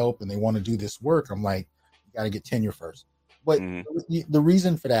want my help and they want to do this work. I'm like, you got to get tenure first. But the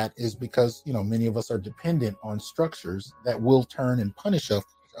reason for that is because, many of us are dependent on structures that will turn and punish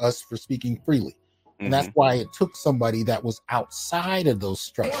us for speaking freely. And that's why it took somebody that was outside of those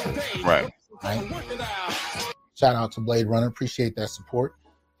structures. Right. Shout out to Blade Runner. Appreciate that support.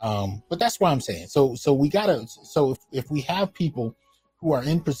 But that's what I'm saying. So if we have people who are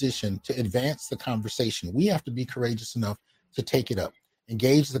in position to advance the conversation, we have to be courageous enough to take it up,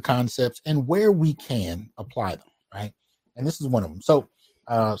 engage the concepts, and where we can apply them. Right. And this is one of them. So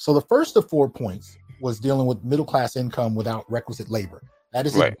the first of 4 points was dealing with middle class income without requisite labor. That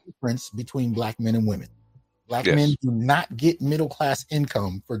is a difference between Black men and women. Black men do not get middle class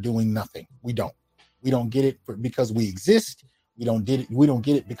income for doing nothing. We don't get it because we exist. We don't get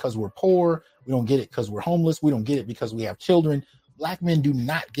it because we're poor. We don't get it because we're homeless. We don't get it because we have children. Black men do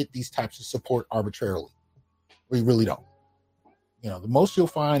not get these types of support arbitrarily. We really don't. The most you'll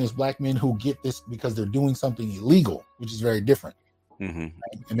find is black men who get this because they're doing something illegal, which is very different. Mm-hmm.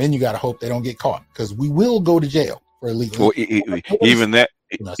 Right? And then you got to hope they don't get caught, because we will go to jail for illegal. Well, even that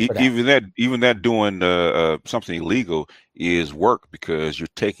doing something illegal is work, because you're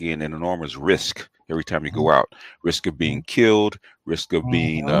taking an enormous risk every time you go out. Risk of being killed, risk of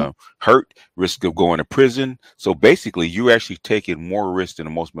being hurt, risk of going to prison. So basically, you're actually taking more risk than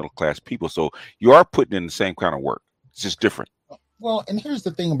the most middle class people. So you are putting in the same kind of work. It's just different. Well, and here's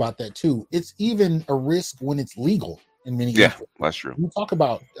the thing about that too. It's even a risk when it's legal in many Yeah, instances. that's true. We talk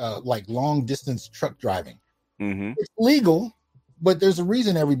about like long distance truck driving. Mm-hmm. It's legal, but there's a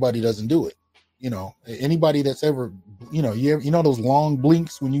reason everybody doesn't do it. Anybody that's ever, you know those long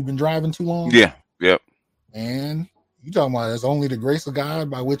blinks when you've been driving too long? Yeah. Yep. And you talking about it's only the grace of God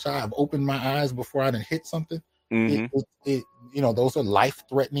by which I have opened my eyes before I done hit something. Mm-hmm. Those are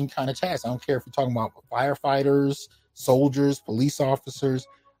life-threatening kind of tasks. I don't care if you're talking about firefighters, soldiers, police officers.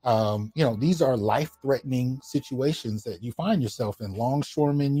 These are life-threatening situations that you find yourself in,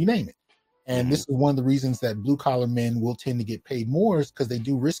 longshoremen, you name it. And this is one of the reasons that blue-collar men will tend to get paid more, is because they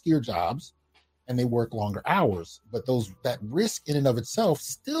do riskier jobs and they work longer hours. But that risk in and of itself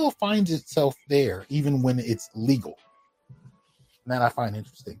still finds itself there, even when it's legal. And that I find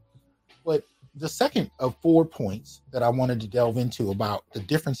interesting. But the second of 4 points that I wanted to delve into about the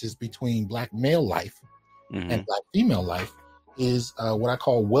differences between black male life and black female life is what I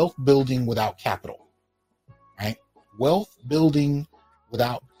call wealth building without capital. Right? Wealth building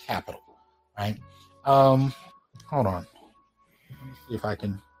without capital. Right? Hold on. Let me see if I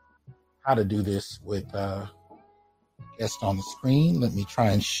can how to do this with guest on the screen. Let me try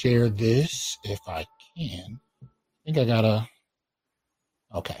and share this if I can. I think I gotta.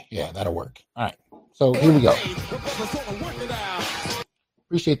 Okay, yeah, that'll work. All right, so here we go.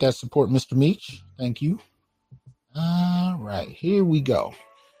 Appreciate that support, Mr. Meach. Thank you. All right, here we go.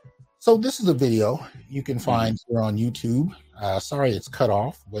 So this is a video you can find here on YouTube. Sorry it's cut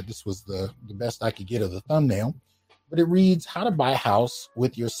off, but this was the best I could get of the thumbnail. But it reads, how to buy a house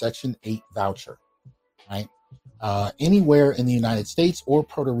with your Section 8 voucher, right? Anywhere in the United States or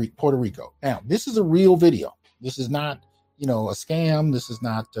Puerto Rico. Now, this is a real video. This is not, a scam. This is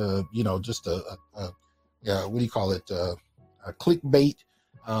not, just a what do you call it? A clickbait.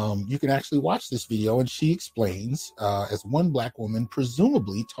 You can actually watch this video, and she explains, as one black woman,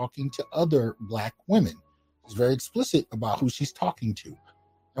 presumably talking to other black women. She's very explicit about who she's talking to.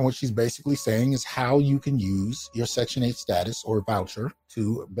 And what she's basically saying is how you can use your Section 8 status or voucher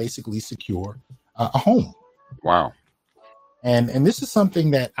to basically secure a home. Wow. And this is something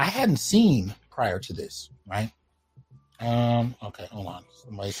that I hadn't seen prior to this, right? Okay, hold on.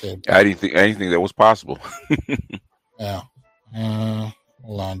 Somebody said I didn't think that was possible. Yeah.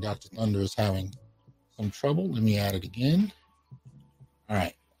 Hold on. Dr. Thunder is having some trouble. Let me add it again. All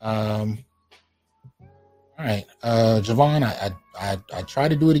right. All right, Javon, I tried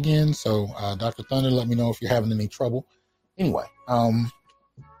to do it again. So, Dr. Thunder, let me know if you're having any trouble. Anyway, I'm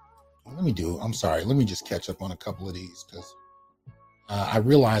sorry. Let me just catch up on a couple of these, because I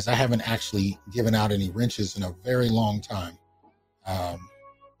realized I haven't actually given out any wrenches in a very long time.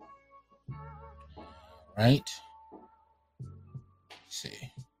 Right. Let's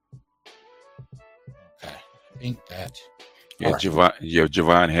see. Okay. I think that. Yeah, right.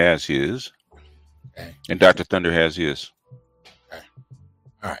 Javon has his. Okay. And Dr. Thunder has his. Okay.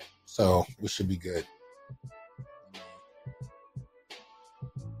 All right. So we should be good.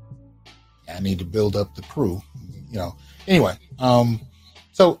 I need to build up the crew, Anyway,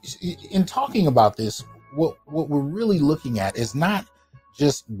 so in talking about this, what we're really looking at is not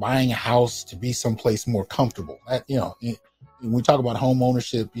just buying a house to be someplace more comfortable. When we talk about home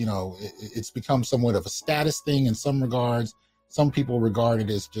ownership, it's become somewhat of a status thing in some regards. Some people regard it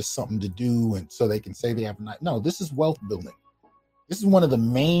as just something to do, and so they can say they have a night. No, this is wealth building. This is one of the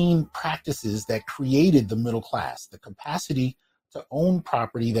main practices that created the middle class, the capacity to own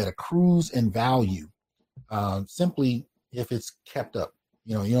property that accrues in value, simply if it's kept up.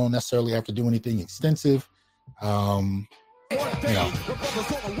 You don't necessarily have to do anything extensive. Yeah,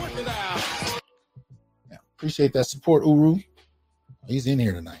 appreciate that support, Uru. He's in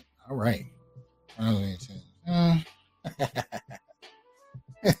here tonight. All right.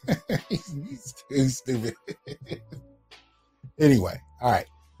 He's too stupid. Anyway, all right.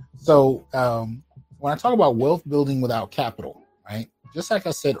 So when I talk about wealth building without capital, right? Just like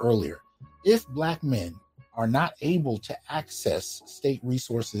I said earlier, if black men are not able to access state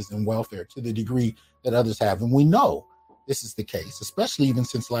resources and welfare to the degree that others have, and we know this is the case, especially even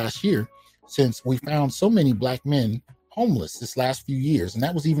since last year, since we found so many black men homeless this last few years, and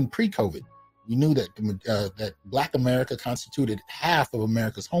that was even pre-COVID. We knew that that Black America constituted half of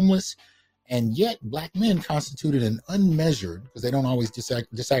America's homeless, and yet Black men constituted an unmeasured, because they don't always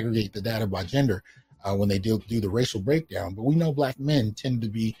disaggregate the data by gender when they do the racial breakdown. But we know Black men tend to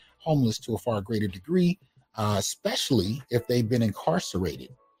be homeless to a far greater degree, especially if they've been incarcerated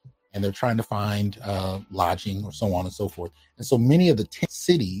and they're trying to find lodging or so on and so forth. And so many of the 10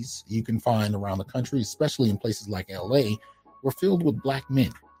 cities you can find around the country, especially in places like LA, were filled with Black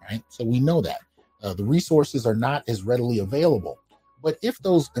men, right? So we know that. The resources are not as readily available. But if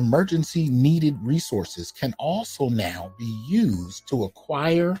those emergency needed resources can also now be used to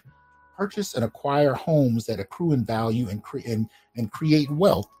purchase and acquire homes that accrue in value and create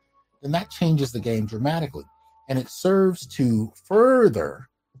wealth, then that changes the game dramatically. And it serves to further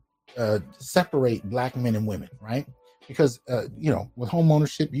separate Black men and women, right? Because, with home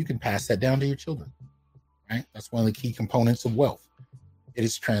ownership, you can pass that down to your children, right? That's one of the key components of wealth. It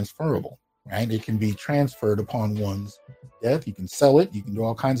is transferable, right? It can be transferred upon one's death. You can sell it. You can do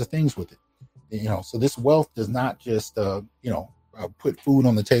all kinds of things with it. So this wealth does not just, put food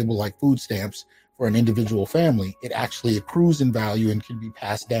on the table like food stamps for an individual family. It actually accrues in value and can be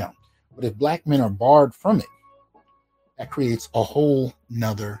passed down. But if Black men are barred from it, that creates a whole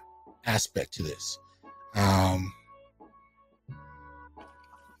nother aspect to this.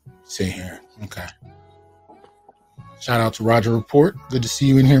 See here. Okay. Shout out to Roger Report. Good to see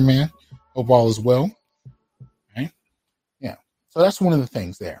you in here, man. Hope all is well. Right? Yeah. So that's one of the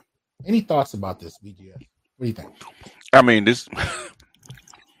things there. Any thoughts about this, BGS? What do you think? I mean, this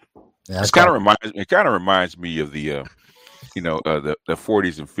kind of reminds me of the the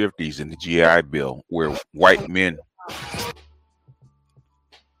 40s and 50s in the GI Bill, where white men.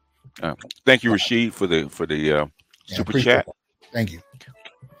 Thank you, Rashid, for the super chat. Thank you.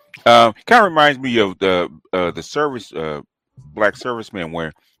 Kind of reminds me of the service Black servicemen,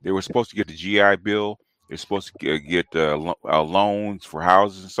 where they were supposed to get the GI Bill. They're supposed to get loans for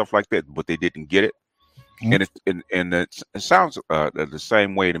houses and stuff like that, but they didn't get it. Mm-hmm. And it sounds the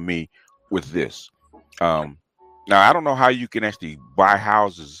same way to me with this. Now, I don't know how you can actually buy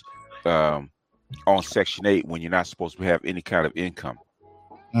houses on Section 8 when you're not supposed to have any kind of income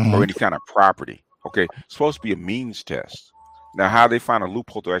or any kind of property. Okay, it's supposed to be a means test. Now, how they find a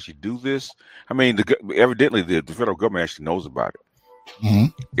loophole to actually do this? I mean, evidently the federal government actually knows about it.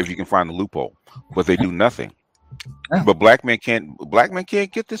 If you can find a loophole, but they do nothing. But black men can't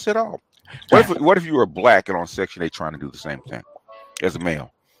get this at all. What if you were Black and on Section 8 trying to do the same thing as a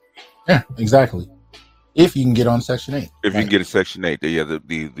male? Yeah, exactly. If you can get on Section 8. If you can get a Section 8,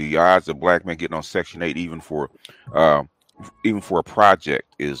 the odds of Black men getting on Section 8 even for a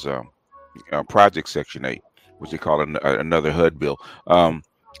project is Project Section 8, which they call another HUD bill,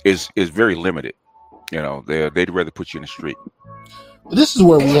 is very limited. They'd rather put you in the street. Well, this is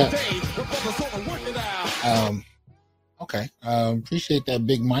where we at. Okay. Appreciate that,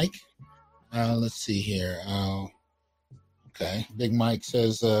 Big Mike. Let's see here. Okay. Big Mike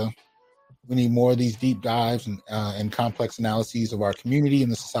says we need more of these deep dives and complex analyses of our community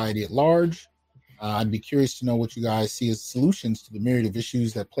and the society at large. I'd be curious to know what you guys see as solutions to the myriad of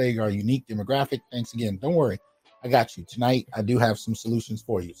issues that plague our unique demographic. Thanks again. Don't worry. I got you. Tonight, I do have some solutions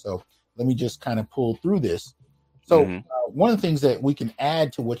for you. So let me just kind of pull through this. So one of the things that we can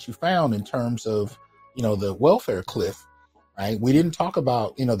add to what you found in terms of, the welfare cliff, right? We didn't talk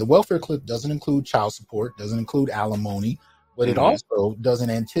about, the welfare cliff doesn't include child support, doesn't include alimony, but it also doesn't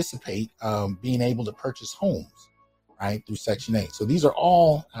anticipate being able to purchase homes, right, through Section 8. So these are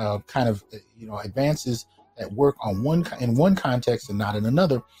all kind of, advances that work in one context and not in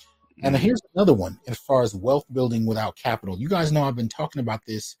another. And here's another one as far as wealth building without capital. You guys know I've been talking about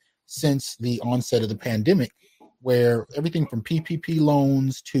this since the onset of the pandemic, where everything from PPP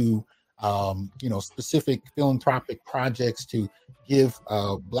loans to, specific philanthropic projects to give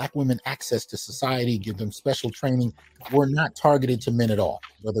Black women access to society, give them special training, were not targeted to men at all,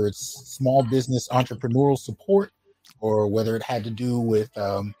 whether it's small business entrepreneurial support or whether it had to do with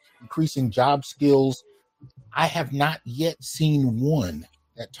increasing job skills. I have not yet seen one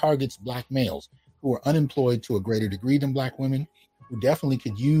that targets Black males who are unemployed to a greater degree than Black women, who definitely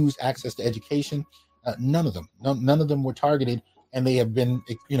could use access to education. None of them were targeted, and they have been,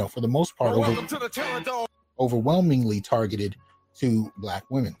 for the most part, overwhelmingly targeted to Black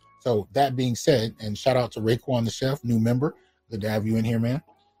women. So that being said, and shout out to Raekwon the Chef, new member. Good to have you in here, man.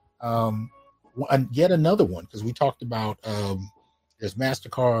 Yet another one, because we talked about there's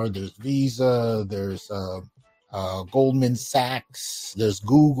MasterCard, there's Visa, there's Goldman Sachs, there's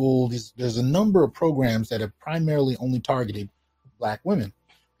Google. There's a number of programs that have primarily only targeted Black women.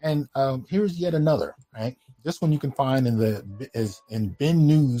 And here's yet another, right? This one you can find in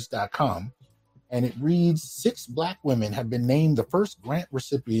bennews.com. And it reads 6 Black women have been named the first grant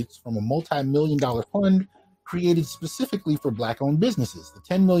recipients from a multi-million-dollar fund created specifically for Black-owned businesses. The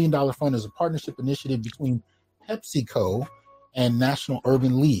 $10 million fund is a partnership initiative between PepsiCo and National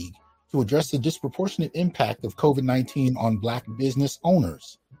Urban League to address the disproportionate impact of COVID-19 on Black business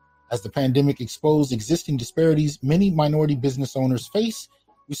owners. As the pandemic exposed existing disparities many minority business owners face,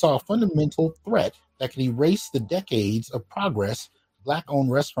 we saw a fundamental threat that could erase the decades of progress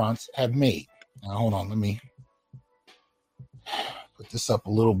Black-owned restaurants have made. Now, hold on, let me put this up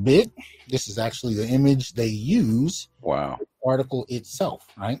a little bit. This is actually the image they use. Wow. The article itself,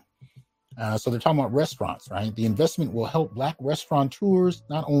 right? So they're talking about restaurants, right? The investment will help Black restaurateurs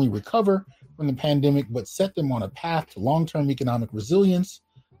not only recover from the pandemic, but set them on a path to long-term economic resilience.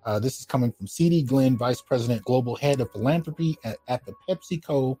 This is coming from C.D. Glenn, Vice President, Global Head of Philanthropy at the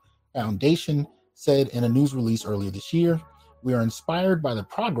PepsiCo Foundation, said in a news release earlier this year. We are inspired by the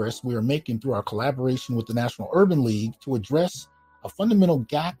progress we are making through our collaboration with the National Urban League to address a fundamental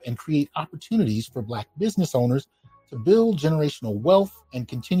gap and create opportunities for Black business owners to build generational wealth and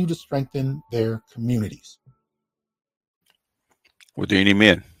continue to strengthen their communities. Were there any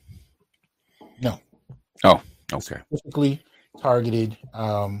men? No. Oh, okay. Specifically targeted,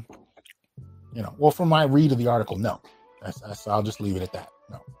 well, from my read of the article, no. I'll just leave it at that.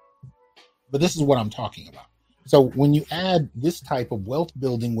 No. But this is what I'm talking about. So when you add this type of wealth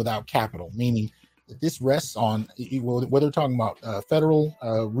building without capital, meaning that this rests on, whether we're talking about federal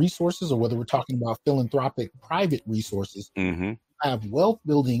resources or whether we're talking about philanthropic private resources, you have wealth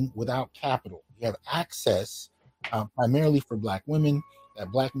building without capital. You have access primarily for Black women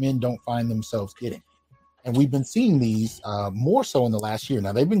that Black men don't find themselves getting. And we've been seeing these more so in the last year.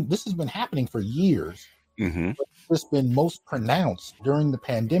 Now, this has been happening for years. But it's been most pronounced during the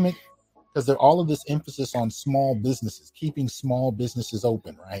pandemic because there's all of this emphasis on small businesses, keeping small businesses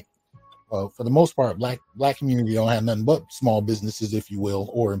open, right? For the most part, Black community don't have nothing but small businesses, if you will,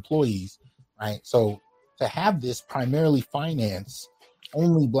 or employees, right? So to have this primarily finance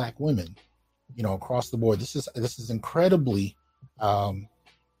only Black women, across the board, this is incredibly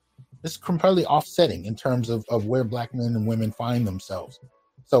this is completely offsetting in terms of where Black men and women find themselves.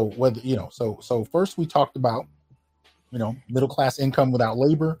 So whether so first we talked about middle class income without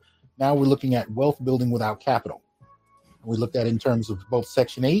labor. Now we're looking at wealth building without capital. We looked at it in terms of both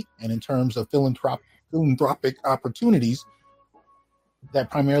Section 8 and in terms of philanthropic opportunities that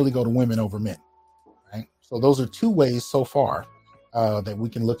primarily go to women over men. Right. So those are 2 ways so far that we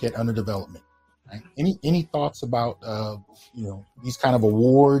can look at underdevelopment. Right? Any thoughts about these kind of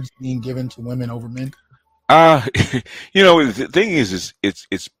awards being given to women over men? The thing is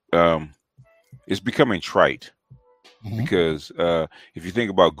it's becoming trite. Because if you think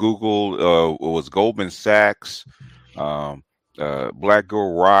about Google, it was Goldman Sachs, Black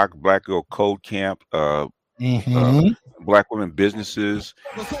Girl Rock, Black Girl Code Camp, Black women businesses,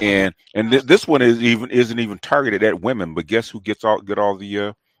 and this one isn't even targeted at women. But guess who get all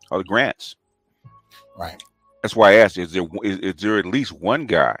the grants? Right. That's why I asked: is there at least one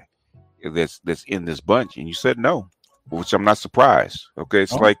guy that's in this bunch? And you said no, which I'm not surprised. Okay,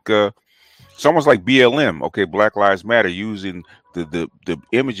 it's like. It's almost like BLM, okay, Black Lives Matter, using the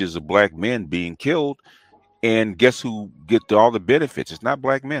images of Black men being killed, and guess who get all the benefits? It's not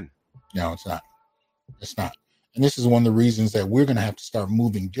Black men. No, it's not. It's not. And this is one of the reasons that we're going to have to start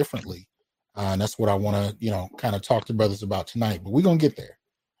moving differently. And that's what I want to, kind of talk to brothers about tonight. But we're going to get there.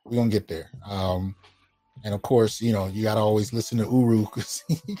 We're going to get there. And of course, you got to always listen to Uru because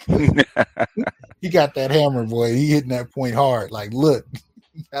he got that hammer, boy. He hitting that point hard. Like, look.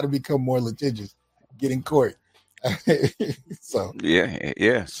 You got to become more litigious. Get in court. So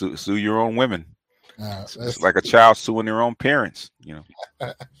yeah. Sue your own women. It's like a child suing their own parents.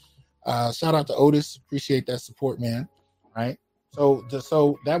 Shout out to Otis. Appreciate that support, man. Right. So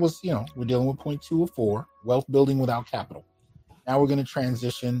that was we're dealing with point 2 of 4, wealth building without capital. Now we're going to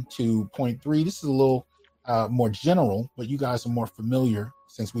transition to point 3. This is a little more general, but you guys are more familiar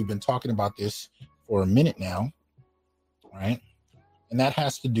since we've been talking about this for a minute now. Right. And that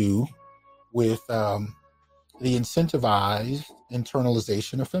has to do with the incentivized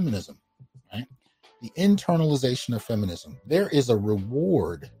internalization of feminism, right? The internalization of feminism. There is a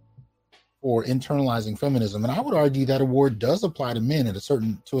reward for internalizing feminism, and I would argue that award does apply to men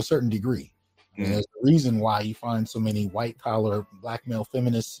to a certain degree. I mean, there's a reason why you find so many white collar Black male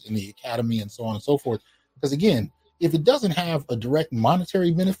feminists in the academy and so on and so forth. Because again, if it doesn't have a direct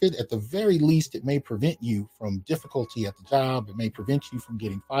monetary benefit, at the very least, it may prevent you from difficulty at the job. It may prevent you from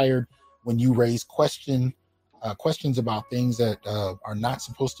getting fired when you raise questions about things that are not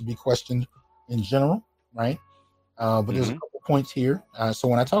supposed to be questioned in general, right? But there's a couple points here. So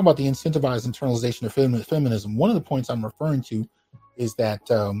when I talk about the incentivized internalization of feminism, one of the points I'm referring to is that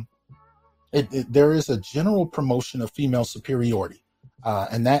there is a general promotion of female superiority,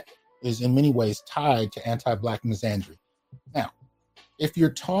 and that is in many ways tied to anti-Black misandry. Now, if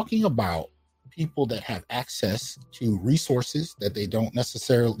you're talking about people that have access to resources that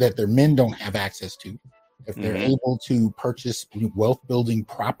their men don't have access to, if they're able to purchase wealth building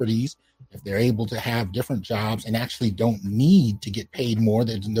properties, if they're able to have different jobs and actually don't need to get paid more,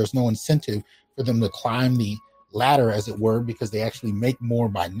 there's no incentive for them to climb the ladder, as it were, because they actually make more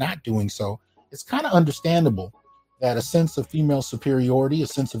by not doing so. It's kind of understandable that a sense of female superiority, a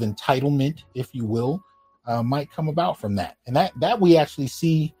sense of entitlement, if you will, might come about from that. And that we actually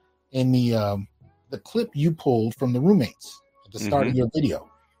see in the clip you pulled from the roommates at the start of your video.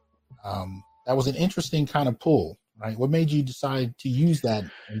 That was an interesting kind of pull, right? What made you decide to use that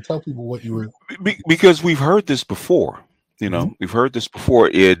and tell people what you were? Because we've heard this before. We've heard this before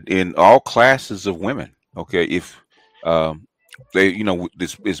in all classes of women. Okay, if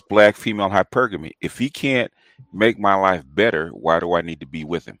this is Black female hypergamy. If he can't make my life better, why do I need to be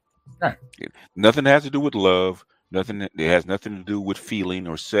with him? Right. Nothing has to do with love. Nothing. It has nothing to do with feeling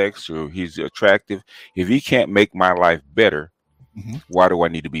or sex or he's attractive. If he can't make my life better, why do I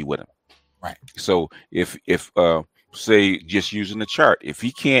need to be with him? Right. So if say, just using the chart, if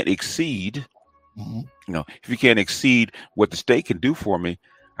he can't exceed, if he can't exceed what the state can do for me,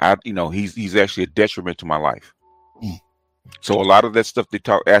 he's actually a detriment to my life. So a lot of that stuff they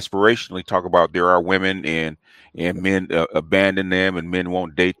talk about, there are women and men abandon them and men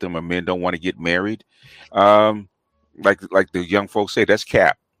won't date them and men don't want to get married. Like the young folks say, that's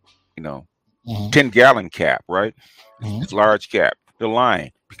cap, 10-gallon cap, right? It's large cap. They're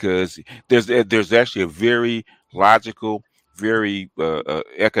lying because there's actually a very logical, very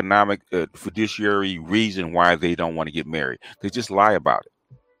economic, fiduciary reason why they don't want to get married. They just lie about it.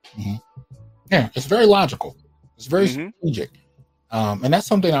 Yeah, it's very logical. It's very strategic. And that's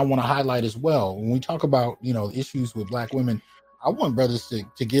something I want to highlight as well. When we talk about, issues with Black women, I want brothers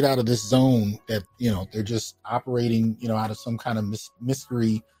to get out of this zone that, they're just operating, out of some kind of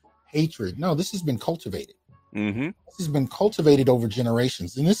mystery hatred. No, this has been cultivated. This has been cultivated over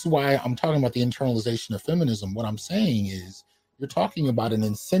generations. And this is why I'm talking about the internalization of feminism. What I'm saying is you're talking about an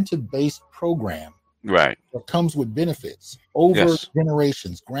incentive-based program. Right. That comes with benefits over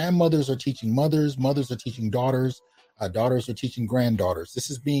generations. Grandmothers are teaching mothers, mothers are teaching daughters, daughters are teaching granddaughters. This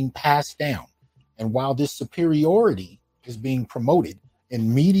is being passed down. And while this superiority is being promoted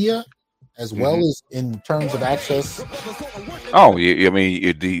in media as well as in terms of access. Oh, I mean,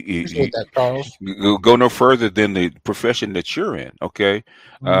 Appreciate that, Charles. Go no further than the profession that you're in. Okay.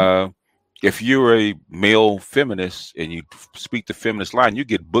 If you're a male feminist and you speak the feminist line, you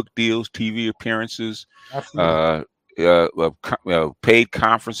get book deals, TV appearances, paid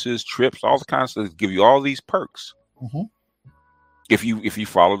conferences, trips, all the kinds of stuff, give you all these perks. If you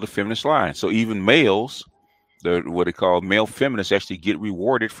follow the feminist line. So even males, what they call male feminists, actually get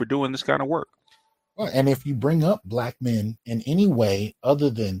rewarded for doing this kind of work. Well, and if you bring up Black men in any way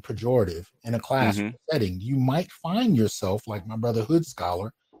other than pejorative in a classroom setting, you might find yourself, like my brother Hood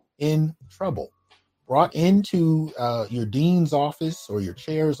Scholar, in trouble, brought into your dean's office or your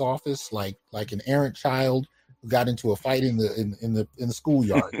chair's office, like an errant child who got into a fight in the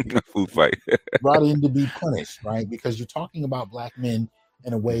schoolyard. Food fight. Brought in to be punished, right? Because you're talking about Black men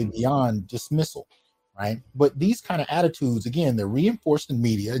in a way beyond dismissal, right? But these kind of attitudes, again, they're reinforced in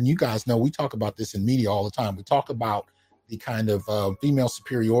media, and you guys know we talk about this in media all the time. We talk about the kind of female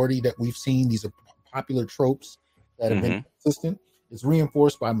superiority that we've seen. These are popular tropes that have been consistent. It's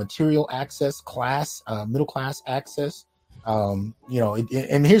reinforced by material access, class, middle class access. And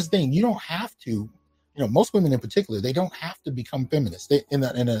here's the thing: you don't have to. Most women in particular, they don't have to become feminists. They, in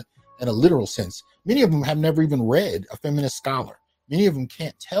a literal sense, many of them have never even read a feminist scholar. Many of them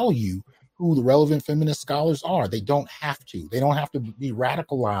can't tell you who the relevant feminist scholars are. They don't have to. They don't have to be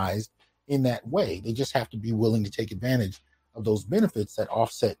radicalized in that way. They just have to be willing to take advantage of those benefits that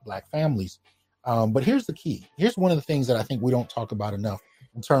offset Black families. But here's the key. Here's one of the things that I think we don't talk about enough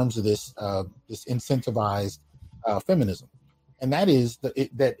in terms of this incentivized feminism. And that is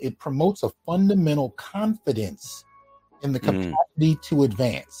that it promotes a fundamental confidence in the capacity to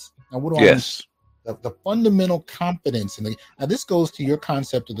advance. Now, what do I mean? The fundamental confidence in now this goes to your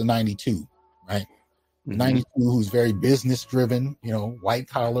concept of the 92, right? 92, who's very business driven, white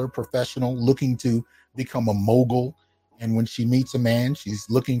collar professional, looking to become a mogul. And when she meets a man, she's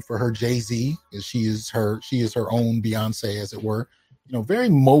looking for her Jay-Z, as she is her own Beyonce, as it were. Very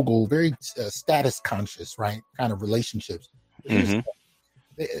mogul, very status conscious, right? Kind of relationships.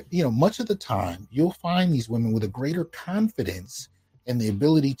 Much of the time, you'll find these women with a greater confidence and the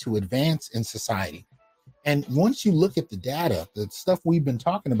ability to advance in society. And once you look at the data, the stuff we've been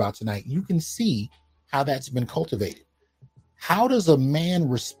talking about tonight, you can see how that's been cultivated. How does a man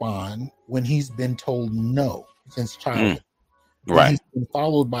respond when he's been told no since childhood? When Right. he's been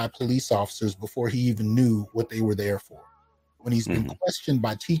followed by police officers before he even knew what they were there for? When he's been questioned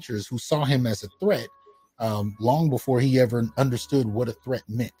by teachers who saw him as a threat long before he ever understood what a threat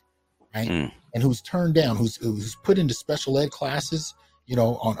meant, right? And who's turned down, who's put into special ed classes,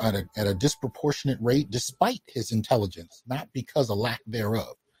 at a disproportionate rate, despite his intelligence, not because of lack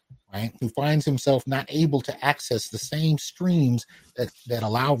thereof, right? Who finds himself not able to access the same streams that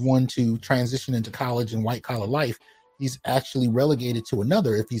allow one to transition into college and white collar life. He's actually relegated to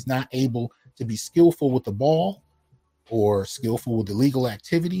another if he's not able to be skillful with the ball or skillful with illegal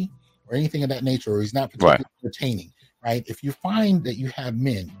activity or anything of that nature, or he's not particularly entertaining, right? If you find that you have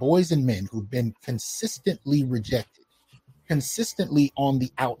men, boys and men, who've been consistently rejected, consistently on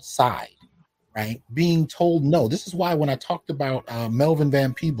the outside, right? Being told no. This is why when I talked about Melvin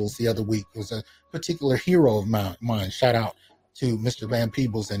Van Peebles the other week, it was a particular hero of mine. Shout out to Mr. Van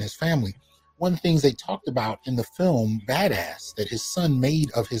Peebles and his family. One of the things they talked about in the film Badass that his son made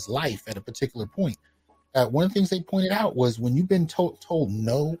of his life at a particular point, one of the things they pointed out was when you've been told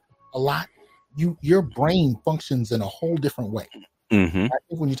no a lot, your brain functions in a whole different way. I think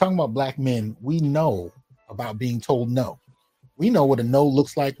when you're talking about black men, we know about being told no. We know what a no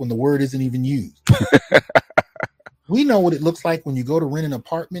looks like when the word isn't even used. We know what it looks like when you go to rent an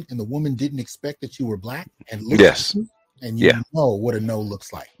apartment and the woman didn't expect that you were black and looked at you, and you know what a no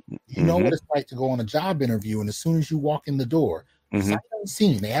looks like. You know what it's like to go on a job interview, and as soon as you walk in the door, sight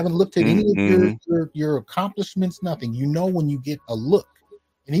unseen, they haven't looked at any of your accomplishments, nothing. You know when you get a look.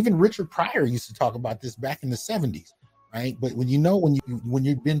 And even Richard Pryor used to talk about this back in the 70s, right? But when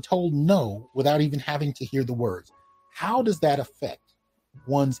you've been told no without even having to hear the words, how does that affect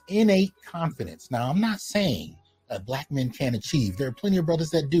one's innate confidence? Now, I'm not saying that black men can't achieve. There are plenty of brothers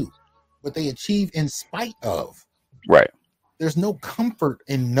that do, but they achieve in spite of. Right. There's no comfort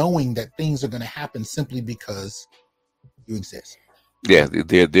in knowing that things are going to happen simply because you exist. Yeah,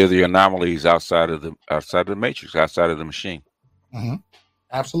 they're the anomalies outside of the matrix, outside of the machine.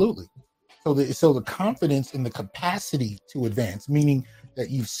 Absolutely. So the confidence in the capacity to advance, meaning that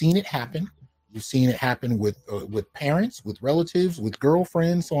you've seen it happen. You've seen it happen with parents, with relatives, with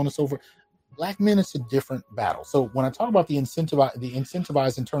girlfriends, so on and so forth. Black men, it's a different battle. So when I talk about the incentivized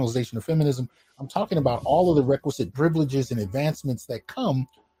internalization of feminism, I'm talking about all of the requisite privileges and advancements that come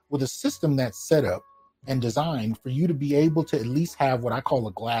with a system that's set up and designed for you to be able to at least have what I call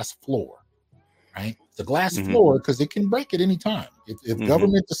a glass floor, right? It's a glass floor because it can break at any time. If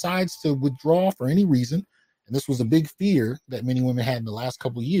government decides to withdraw for any reason, and this was a big fear that many women had in the last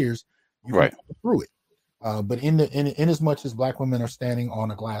couple of years, you can come through it. But in as much as black women are standing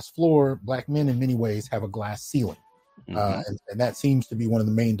on a glass floor, black men in many ways have a glass ceiling. And that seems to be one of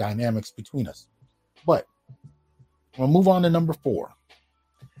the main dynamics between us. But we'll move on to number 4.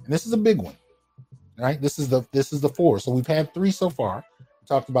 And this is a big one, right? This is the 4. So we've had 3 so far. We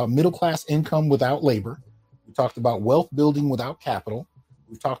talked about middle class income without labor. We talked about wealth building without capital.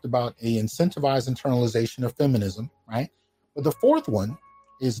 We've talked about a incentivized internalization of feminism, right? But the 4th one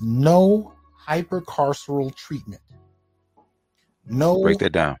is no hypercarceral treatment. No. Break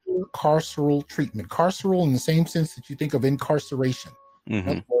that down. Carceral treatment. Carceral in the same sense that you think of incarceration. In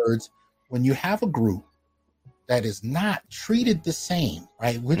other words, when you have a group that is not treated the same,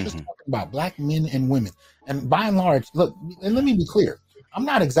 right? We're just talking about black men and women. And by and large, look, and let me be clear. I'm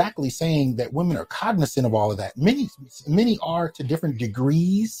not exactly saying that women are cognizant of all of that. Many are to different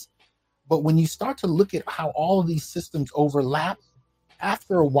degrees. But when you start to look at how all of these systems overlap,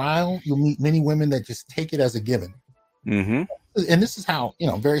 after a while, you'll meet many women that just take it as a given. And this is how,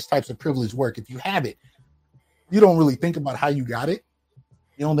 various types of privilege work. If you have it, you don't really think about how you got it.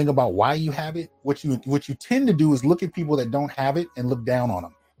 You don't think about why you have it. What you tend to do is look at people that don't have it and look down on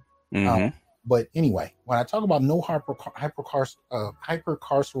them. But anyway, when I talk about no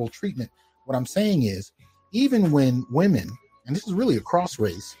hypercarceral treatment, what I'm saying is even when women, and this is really across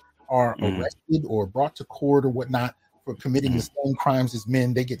race, are arrested or brought to court or whatnot for committing the same crimes as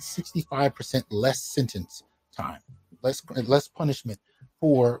men, they get 65% less sentence time, less punishment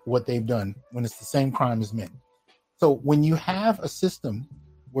for what they've done when it's the same crime as men. So when you have a system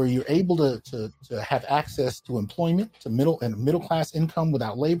where you're able to have access to employment, to middle class income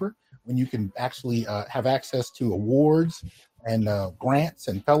without labor, when you can actually have access to awards and grants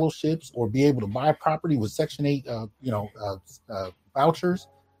and fellowships, or be able to buy property with Section 8, vouchers,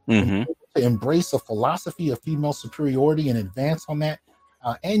 to embrace a philosophy of female superiority and advance on that,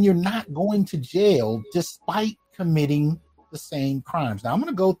 and you're not going to jail despite committing the same crimes. Now, I'm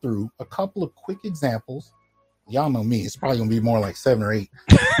going to go through a couple of quick examples. Y'all know me. It's probably going to be more like 7 or 8.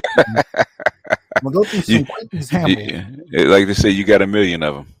 I'm going to go through some quick examples. Like they say, you got a million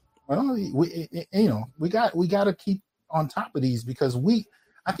of them. Well, we got to keep on top of these because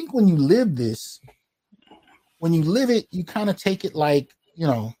I think when you live it, you kind of take it like,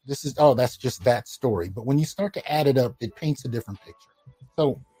 that's just that story. But when you start to add it up, it paints a different picture.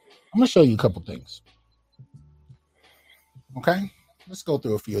 So I'm going to show you a couple things. Okay, let's go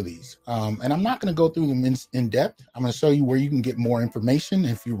through a few of these. And I'm not going to go through them in depth. I'm going to show you where you can get more information.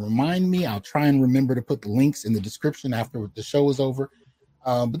 If you remind me, I'll try and remember to put the links in the description after the show is over.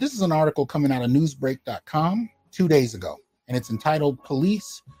 But this is an article coming out of newsbreak.com 2 days ago, and it's entitled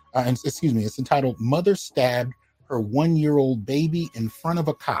it's entitled Mother Stabbed Her 1-year-old Baby in Front of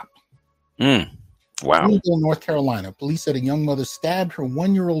a Cop. Wow. Greenville, North Carolina. Police said a young mother stabbed her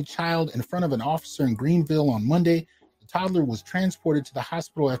 1-year-old child in front of an officer in Greenville on Monday. The toddler was transported to the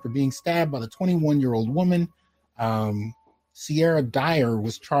hospital after being stabbed by the 21-year-old woman. Sierra Dyer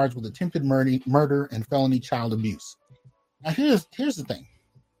was charged with attempted murder and felony child abuse. Now, here's the thing.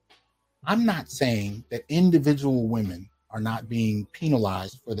 I'm not saying that individual women are not being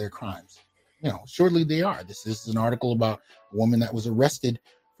penalized for their crimes. Surely they are. This is an article about a woman that was arrested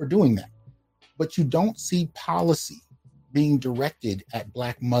for doing that. But you don't see policy being directed at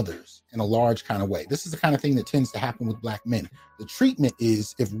Black mothers in a large kind of way. This is the kind of thing that tends to happen with Black men. The treatment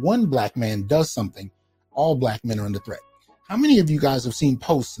is if one Black man does something, all Black men are under threat. How many of you guys have seen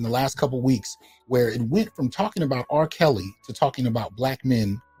posts in the last couple of weeks where it went from talking about R. Kelly to talking about Black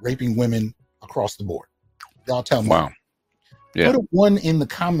men raping women across the board? Y'all tell me. Wow. Yeah. Put a 1 in the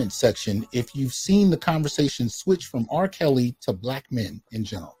comment section if you've seen the conversation switch from R. Kelly to Black men in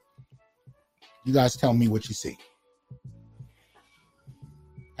general. You guys tell me what you see.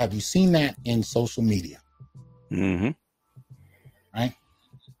 Have you seen that in social media? Mm-hmm. Right?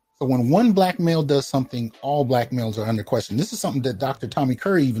 So when one Black male does something, all Black males are under question. This is something that Dr. Tommy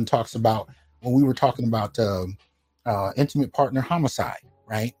Curry even talks about when we were talking about intimate partner homicide,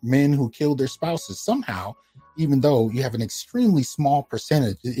 right? Men who killed their spouses somehow, even though you have an extremely small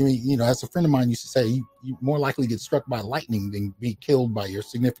percentage. I mean, as a friend of mine used to say, you more likely get struck by lightning than be killed by your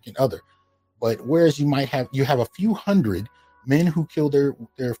significant other. But whereas you have a few hundred men who kill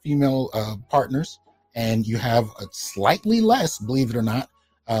their female partners, and you have a slightly less, believe it or not,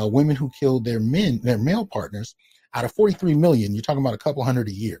 women who kill their male partners. Out of 43 million, you're talking about a couple hundred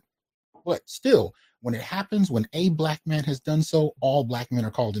a year. But still, when it happens, when a Black man has done so, all Black men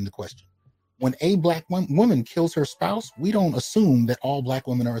are called into question. When a Black woman kills her spouse, we don't assume that all Black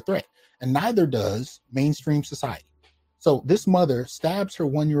women are a threat, and neither does mainstream society. So this mother stabs her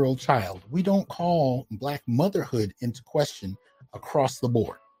 1-year-old child. We don't call Black motherhood into question across the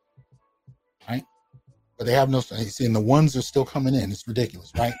board, right? But they have no, and the ones are still coming in. It's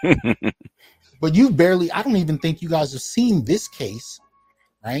ridiculous, right? But I don't even think you guys have seen this case,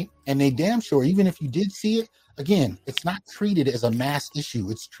 right? And they damn sure, even if you did see it, again, it's not treated as a mass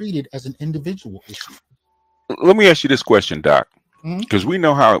issue. It's treated as an individual issue. Let me ask you this question, Doc, because Mm-hmm. we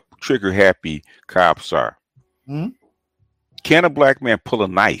know how trigger happy cops are. Mm-hmm. Can a Black man pull a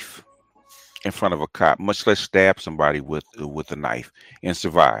knife in front of a cop, much less stab somebody with a knife and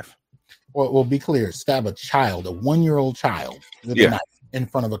survive? Well, be clear. Stab a child, a 1-year-old child, with a knife in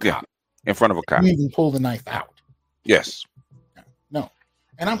front of a cop. In front of a cop. You even pull the knife out. Yes. No.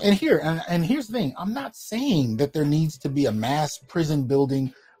 And here's the thing. I'm not saying that there needs to be a mass prison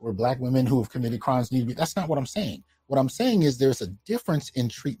building where Black women who have committed crimes need to be. That's not what I'm saying. What I'm saying is there's a difference in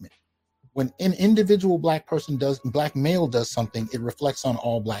treatment. When an individual Black male does something, it reflects on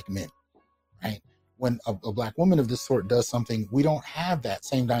all Black men, right? When a Black woman of this sort does something, we don't have that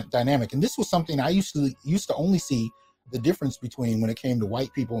same dynamic. And this was something I used to only see the difference between when it came to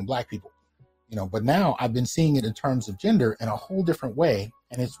white people and Black people, but now I've been seeing it in terms of gender in a whole different way.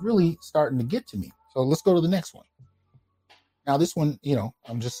 And it's really starting to get to me. So let's go to the next one. Now, this one,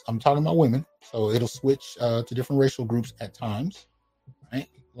 I'm talking about women, so it'll switch to different racial groups at times, right?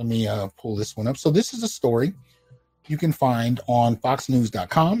 Let me pull this one up. So this is a story you can find on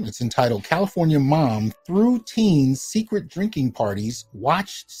foxnews.com. It's entitled California Mom Threw Teens Secret Drinking Parties,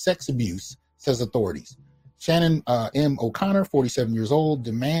 Watched Sex Abuse, Says Authorities. Shannon M. O'Connor, 47 years old,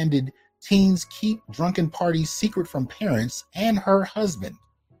 demanded teens keep drunken parties secret from parents and her husband,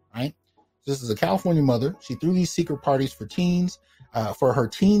 right? This is a California mother. She threw these secret parties for teens, for her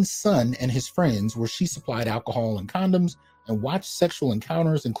teen son and his friends, where she supplied alcohol and condoms and watched sexual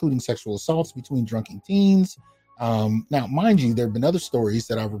encounters, including sexual assaults between drunken teens. Now, mind you, there have been other stories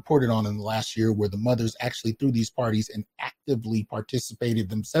that I've reported on in the last year where the mothers actually threw these parties and actively participated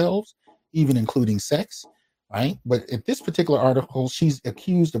themselves, even including sex, right? But at this particular article, she's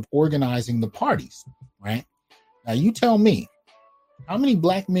accused of organizing the parties, right? Now, you tell me, how many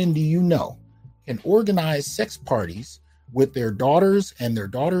black men do you know can organize sex parties with their daughters and their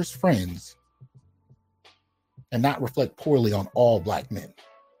daughters' friends and not reflect poorly on all black men?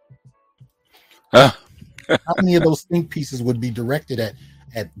 How many of those think pieces would be directed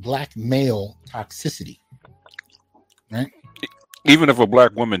at black male toxicity? Right? Even if a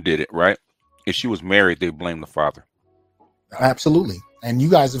black woman did it, right? If she was married, they blame the father. Absolutely. And you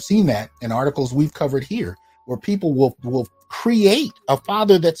guys have seen that in articles we've covered here, where people will create a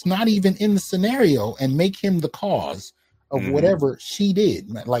father that's not even in the scenario and make him the cause of whatever she did.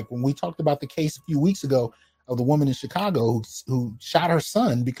 Like when we talked about the case a few weeks ago of the woman in Chicago who shot her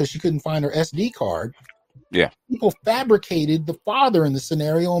son because she couldn't find her SD card. Yeah. People fabricated the father in the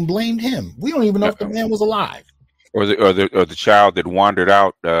scenario and blamed him. We don't even know if the man was alive. Or the child that wandered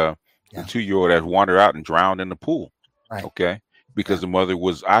out, the 2-year-old that wandered out and drowned in the pool. Right. Okay. Because the mother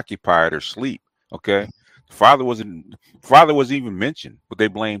was occupied or asleep. Okay. The father wasn't even mentioned, but they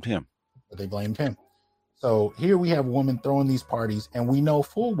blamed him. So here we have a woman throwing these parties, and we know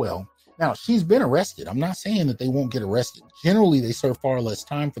full well. Now, she's been arrested. I'm not saying that they won't get arrested. Generally, they serve far less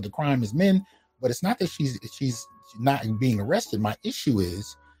time for the crime as men, but it's not that she's not being arrested. My issue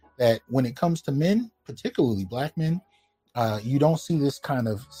is that when it comes to men, particularly black men, you don't see this kind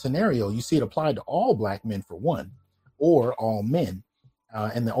of scenario. You see it applied to all black men, for one, or all men.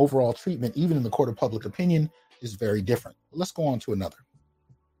 And the overall treatment, even in the court of public opinion, is very different. But let's go on to another.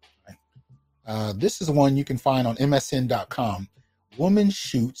 This is one you can find on msn.com. Woman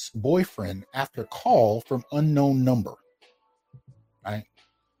shoots boyfriend after call from unknown number. Right?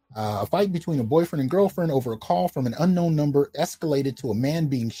 A fight between a boyfriend and girlfriend over a call from an unknown number escalated to a man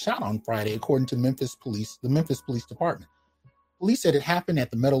being shot on Friday, according to the Memphis Police Department. Police said it happened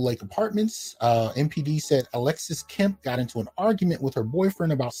at the Meadow Lake Apartments. MPD said Alexis Kemp got into an argument with her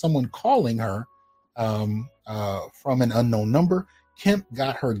boyfriend about someone calling her from an unknown number. Kemp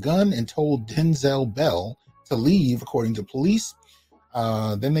got her gun and told Denzel Bell to leave, according to police.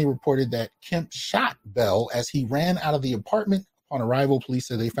 Then they reported that Kemp shot Bell as he ran out of the apartment. On arrival, police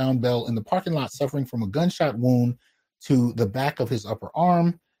said they found Bell in the parking lot suffering from a gunshot wound to the back of his upper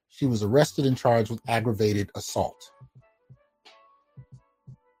arm. She was arrested and charged with aggravated assault.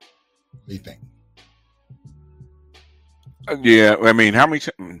 What do you think? Yeah, I mean, how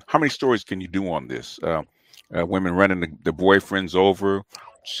many stories can you do on this? Women running the boyfriends over,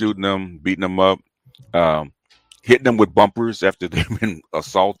 shooting them, beating them up, hitting them with bumpers after they've been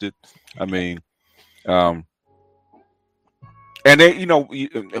assaulted. I mean, and they,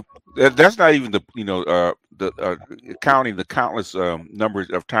 that's not even counting the countless numbers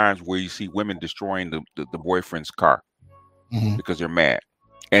of times where you see women destroying the boyfriend's car because they're mad.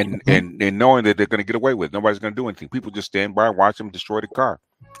 And knowing that they're going to get away with it. Nobody's going to do anything. People just stand by and watch them destroy the car.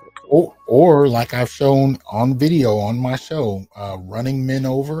 Or like I've shown on video on my show, running men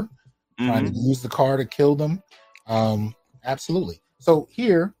over, trying to use the car to kill them. Absolutely. So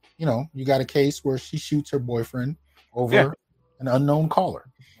here, you got a case where she shoots her boyfriend over an unknown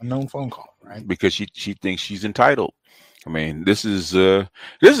phone call, right? Because she thinks she's entitled. I mean, this is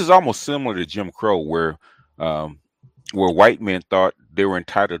almost similar to Jim Crow, where white men thought they were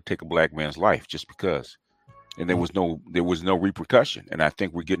entitled to take a black man's life just because, and there was no repercussion. And I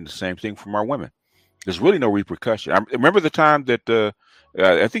think we're getting the same thing from our women. There's really no repercussion. I remember the time that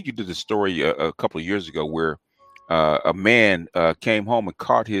I think you did the story a couple of years ago where a man came home and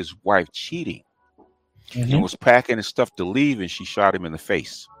caught his wife cheating and was packing his stuff to leave, and she shot him in the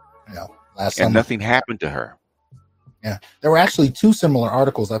face. Yeah, and nothing happened to her. Yeah, there were actually two similar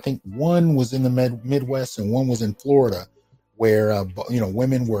articles. I think one was in the Midwest and one was in Florida, where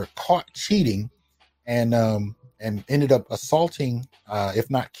women were caught cheating and ended up assaulting, if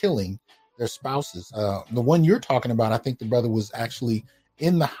not killing, their spouses. The one you're talking about, I think the brother was actually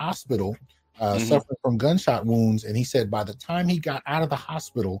in the hospital, suffering from gunshot wounds, and he said by the time he got out of the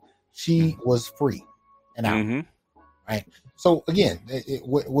hospital, she was free and out. Right. So again,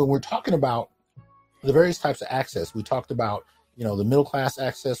 when we're talking about the various types of access, we talked about the middle class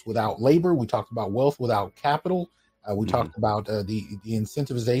access without labor. We talked about wealth without capital. We talked about the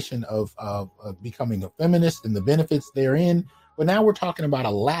incentivization of becoming a feminist and the benefits therein. But now we're talking about a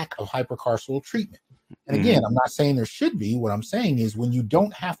lack of hypercarceral treatment. And again, I'm not saying there should be. What I'm saying is when you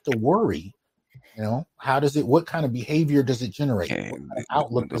don't have to worry, what kind of behavior does it generate? What kind of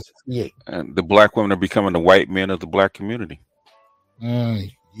outlook does it create? And the black women are becoming the white men of the black community. You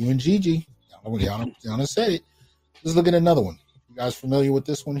and Gigi, y'all said it. Let's look at another one. You guys familiar with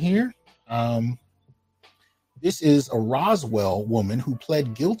this one here? This is a Roswell woman who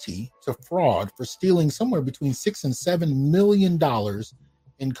pled guilty to fraud for stealing somewhere between $6 and $7 million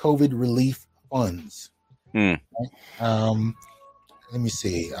in COVID relief funds. Hmm. Right? Let me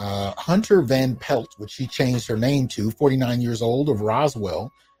see. Hunter Van Pelt, which she changed her name to, 49 years old, of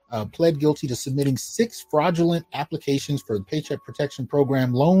Roswell, pled guilty to submitting 6 fraudulent applications for the Paycheck Protection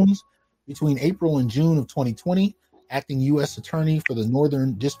Program loans between April and June of 2020. Acting U.S. Attorney for the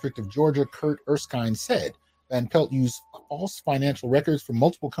Northern District of Georgia, Kurt Erskine, said Van Pelt used false financial records from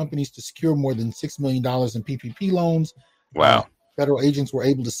multiple companies to secure more than $6 million in PPP loans. Wow. Federal agents were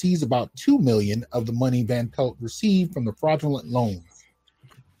able to seize about $2 million of the money Van Pelt received from the fraudulent loans.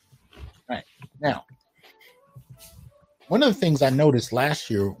 All right. Now, one of the things I noticed last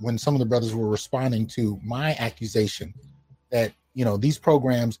year when some of the brothers were responding to my accusation that, these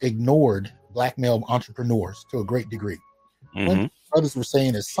programs ignored Black male entrepreneurs to a great degree. Mm-hmm. One thing brothers were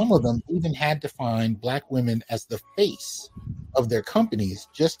saying is some of them even had to find Black women as the face of their companies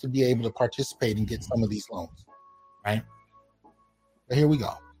just to be able to participate and get some of these loans. Right? But here we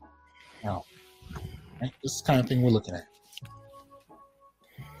go. Now, right, this is the kind of thing we're looking at.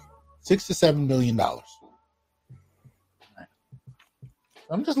 $6 to $7 million. Right. So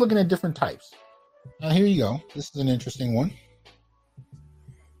I'm just looking at different types. Now, here you go. This is an interesting one.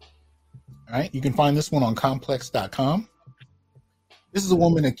 All right. You can find this one on complex.com. This is a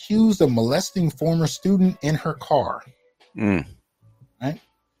woman accused of molesting former student in her car. Right.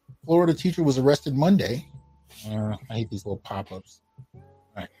 Florida teacher was arrested Monday. I hate these little pop-ups. All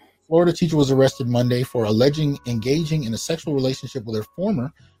right. Florida teacher was arrested Monday for alleging engaging in a sexual relationship with her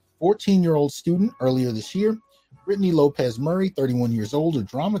former 14-year-old student earlier this year. Brittany Lopez Murray, 31 years old, a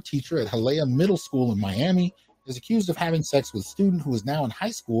drama teacher at Hialeah Middle School in Miami, is accused of having sex with a student who is now in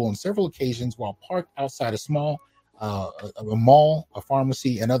high school on several occasions while parked outside a mall, a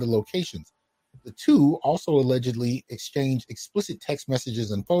pharmacy, and other locations. The two also allegedly exchanged explicit text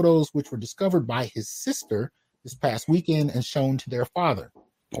messages and photos, which were discovered by his sister this past weekend and shown to their father.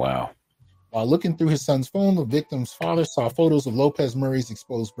 Wow. While looking through his son's phone, the victim's father saw photos of Lopez Murray's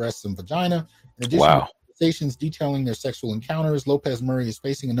exposed breasts and vagina. In addition to conversations detailing their sexual encounters, Lopez Murray is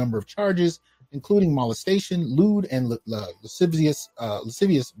facing a number of charges, including molestation, lewd and lascivious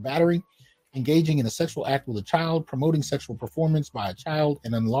battery, engaging in a sexual act with a child, promoting sexual performance by a child,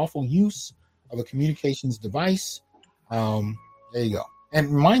 and unlawful use of a communications device. There you go. And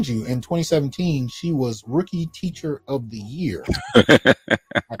mind you, in 2017, she was Rookie Teacher of the Year at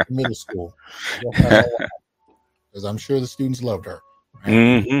the middle school. Because I'm sure the students loved her. Right?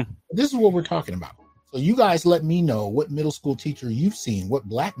 Mm-hmm. This is what we're talking about. So you guys let me know what middle school teacher you've seen, what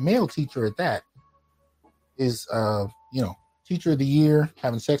Black male teacher at that is, Teacher of the Year,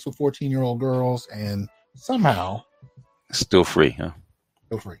 having sex with 14-year-old girls, and somehow still free, huh?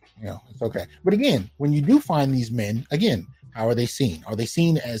 Still free. It's okay. But again, when you do find these men, again, how are they seen? Are they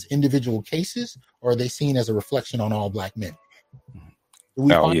seen as individual cases, or are they seen as a reflection on all Black men? Do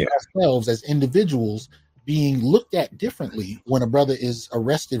we find ourselves as individuals being looked at differently when a brother is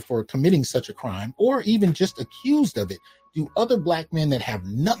arrested for committing such a crime, or even just accused of it? Do other Black men that have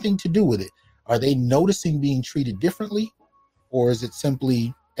nothing to do with it, are they noticing being treated differently? Or is it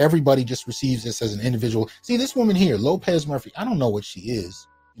simply everybody just receives this as an individual? See, this woman here, Lopez Murphy, I don't know what she is,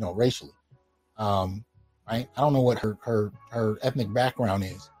 racially. Right? I don't know what her ethnic background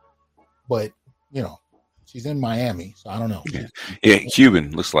is, but she's in Miami, so I don't know. Yeah,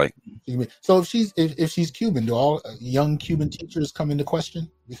 Cuban looks like. So if she's Cuban, do all young Cuban teachers come into question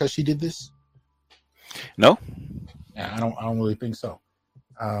because she did this? No. Yeah, I don't really think so.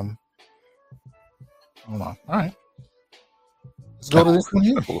 Hold on. All right. Let's go to this one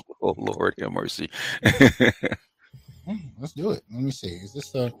here. Oh Lord, have mercy. Let's do it. Let me see. Is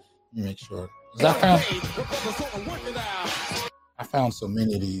this let me make sure. I found so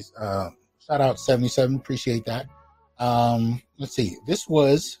many of these. Shout out 77. Appreciate that. Let's see. This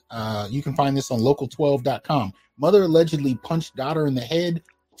was, you can find this on local12.com. Mother allegedly punched daughter in the head,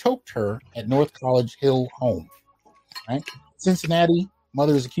 choked her at North College Hill home. Right? Cincinnati,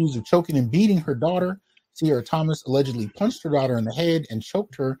 mother is accused of choking and beating her daughter. Sierra Thomas allegedly punched her daughter in the head and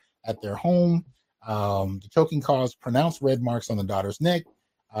choked her at their home. The choking caused pronounced red marks on the daughter's neck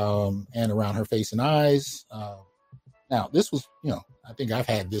and around her face and eyes. Now, this was, I think I've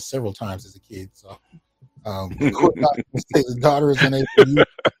had this several times as a kid. So, court documents say the daughter is unable to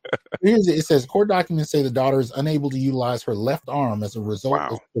use. It says court documents say the daughter is unable to utilize her left arm as a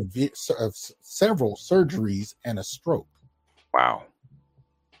result of several surgeries and a stroke. Wow.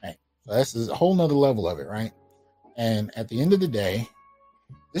 Right. So this is a whole nother level of it, right? And at the end of the day,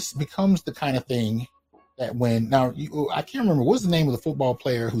 this becomes the kind of thing that when now I can't remember what's the name of the football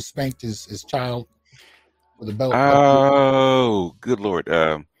player who spanked his child with a belt. Oh, good Lord.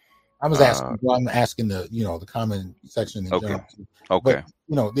 I was Uh, asking. Well, I'm asking the comment section in okay. general, but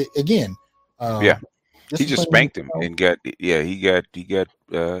Okay. again, Yeah. He just disciplining spanked him and got, yeah, he got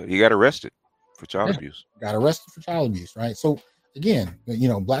arrested for child yeah, abuse. got arrested for child abuse, right? So again,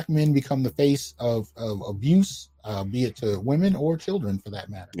 black men become the face of abuse, be it to women or children for that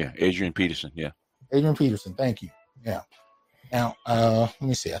matter. Yeah. Adrian Peterson. Yeah. Adrian Peterson, thank you. Yeah. Now, let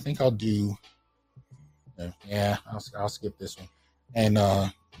me see. I think I'll do. Yeah, I'll skip this one. And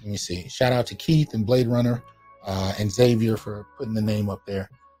let me see. Shout out to Keith and Blade Runner and Xavier for putting the name up there.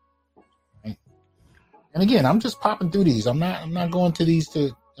 Right? And again, I'm just popping through these. I'm not going to these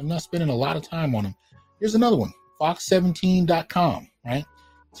to. I'm not spending a lot of time on them. Here's another one. Fox17.com. Right.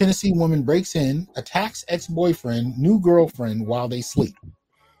 Tennessee woman breaks in, attacks ex-boyfriend, new girlfriend while they sleep.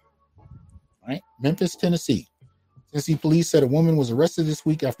 Right. Memphis, Tennessee. Tennessee police said a woman was arrested this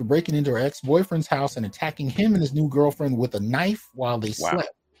week after breaking into her ex-boyfriend's house and attacking him and his new girlfriend with a knife while they Wow.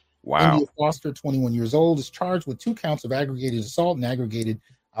 slept. Wow. India Foster, 21 years old, is charged with 2 counts of aggravated assault and aggravated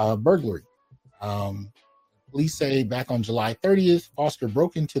burglary. Police say back on July 30th, Foster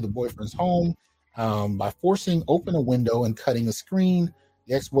broke into the boyfriend's home by forcing open a window and cutting a screen.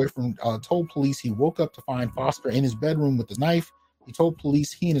 The ex-boyfriend told police he woke up to find Foster in his bedroom with the knife. He told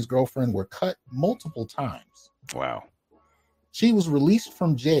police he and his girlfriend were cut multiple times. Wow. She was released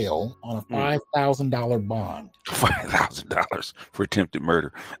from jail on a $5,000 bond. $5,000 for attempted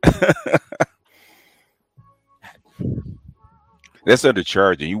murder. That's under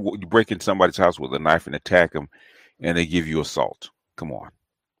charge. And you break in somebody's house with a knife and attack them, and they give you assault. Come on.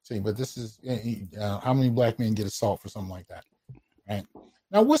 See, but this is how many black men get assault for something like that, right?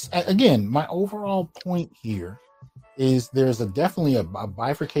 Now, again, my overall point here is there's definitely a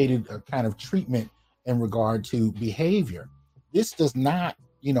bifurcated kind of treatment in regard to behavior. This does not,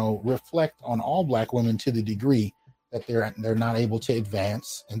 reflect on all black women to the degree that they're not able to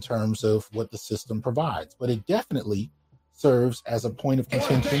advance in terms of what the system provides, but it definitely serves as a point of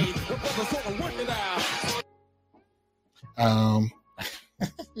contention.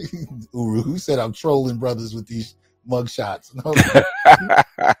 Uru, who said I'm trolling brothers with these mug shots? No,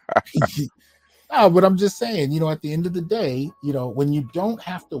 but I'm just saying, at the end of the day, when you don't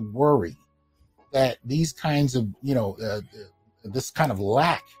have to worry that these kinds of, this kind of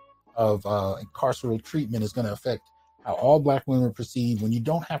lack of carceral treatment is going to affect how all black women are perceived, when you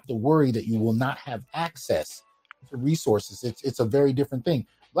don't have to worry that you will not have access to resources, it's a very different thing.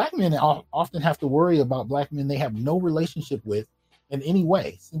 Black men often have to worry about black men they have no relationship with in any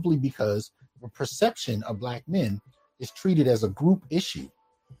way, simply because the perception of black men is treated as a group issue,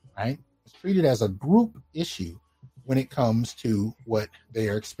 right? It's treated as a group issue when it comes to what they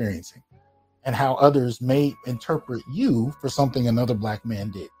are experiencing and how others may interpret you for something another black man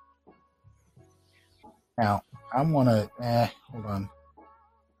did. Now, I want to, hold on.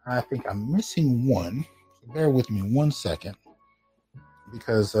 I think I'm missing one. So bear with me 1 second,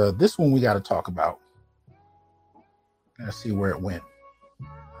 because this one we got to talk about. Let's see where it went.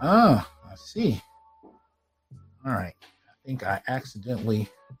 I see. All right. I think I accidentally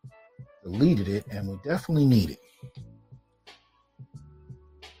deleted it, and we definitely need it.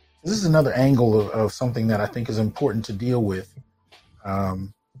 This is another angle of something that I think is important to deal with,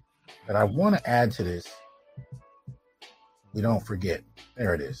 that I want to add to this. We don't forget.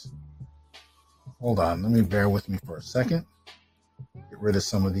 There it is. Hold on. Let me bear with me for a second. Get rid of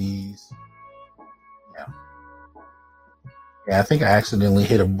some of these. Yeah, I think I accidentally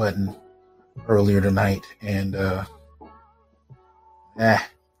hit a button earlier tonight and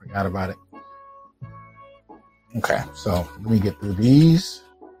forgot about it. Okay, so let me get through these.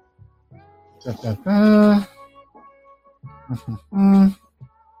 I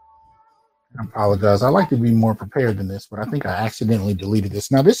apologize. I like to be more prepared than this, but I think I accidentally deleted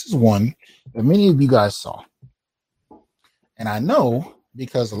this. Now, this is one that many of you guys saw. And I know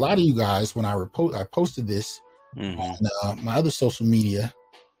because a lot of you guys, when I posted this on my other social media,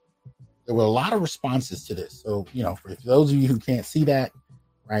 there were a lot of responses to this. So, for those of you who can't see that,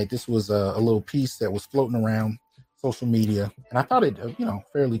 right, this was a little piece that was floating around social media. And I thought it,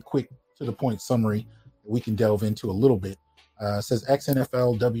 fairly quick to the point summary that we can delve into a little bit. It says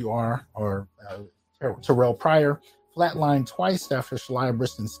ex-NFL WR or Terrell Pryor flatlined twice after Shalia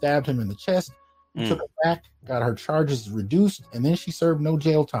Briston stabbed him in the chest. He took her back, got her charges reduced, and then she served no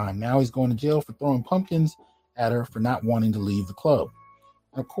jail time. Now he's going to jail for throwing pumpkins at her for not wanting to leave the club.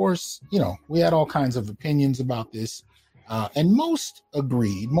 And of course, we had all kinds of opinions about this. And most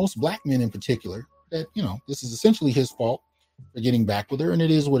agreed, most black men in particular, that, this is essentially his fault for getting back with her, and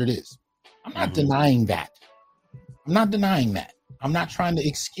it is what it is. I'm not denying that. I'm not denying that. I'm not trying to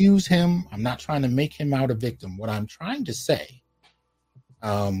excuse him. I'm not trying to make him out a victim. What I'm trying to say,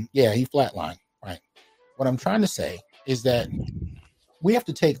 he flatlined, right? What I'm trying to say is that we have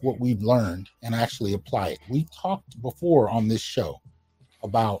to take what we've learned and actually apply it. We talked before on this show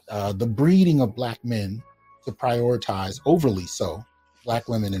about the breeding of black men to prioritize overly so black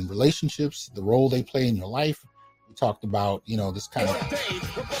women in relationships, the role they play in your life. We talked about, this kind of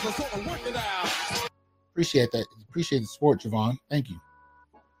appreciate that. Appreciate the support, Javon. Thank you.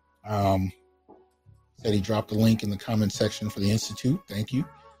 Said he dropped the link in the comment section for the Institute. Thank you.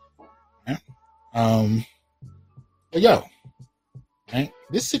 Yeah. Right?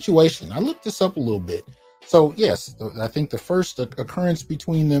 This situation, I looked this up a little bit. So yes, I think the first occurrence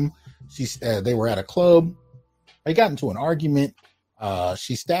between them, they were at a club. They got into an argument.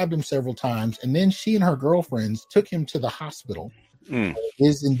 She stabbed him several times, and then she and her girlfriends took him to the hospital. It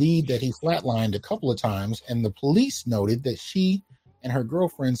is indeed that he flatlined a couple of times, and the police noted that she and her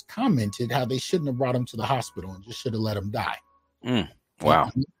girlfriends commented how they shouldn't have brought him to the hospital and just should have let him die. Wow.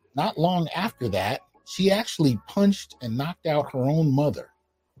 And not long after that, she actually punched and knocked out her own mother.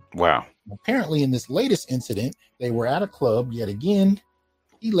 Wow. Apparently, in this latest incident, they were at a club yet again.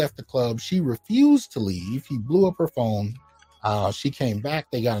 He left the club. She refused to leave. He blew up her phone. She came back.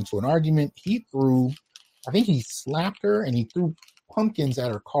 They got into an argument. He slapped her and he threw pumpkins at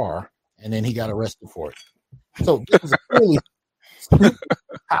her car, and then he got arrested for it. So this is a really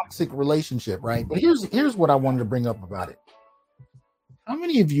toxic relationship, right? But here's what I wanted to bring up about it. How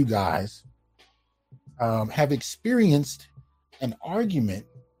many of you guys have experienced an argument,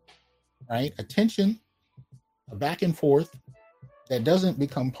 right? A tension, a back and forth that doesn't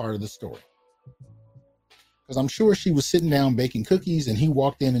become part of the story? Because I'm sure she was sitting down baking cookies and he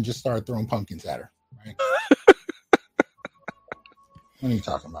walked in and just started throwing pumpkins at her, right? What are you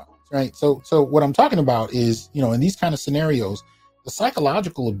talking about? Right. So what I'm talking about is, in these kind of scenarios, the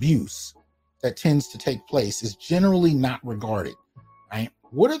psychological abuse that tends to take place is generally not regarded. Right.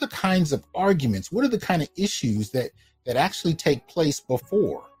 What are the kinds of arguments? What are the kind of issues that actually take place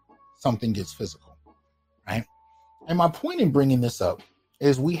before something gets physical? Right. And my point in bringing this up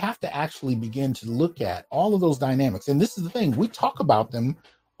is we have to actually begin to look at all of those dynamics. And this is the thing, we talk about them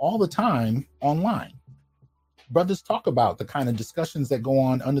all the time online. Brothers talk about the kind of discussions that go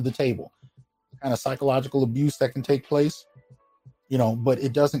on under the table, the kind of psychological abuse that can take place, but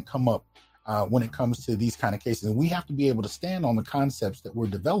it doesn't come up when it comes to these kind of cases. And we have to be able to stand on the concepts that we're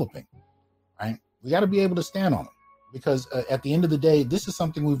developing, right? We got to be able to stand on them because at the end of the day, this is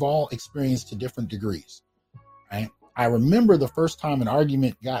something we've all experienced to different degrees, right? I remember the first time an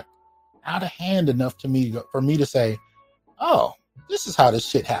argument got out of hand enough for me to say, oh, this is how this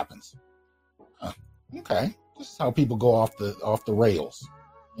shit happens. Okay. This is how people go off the rails.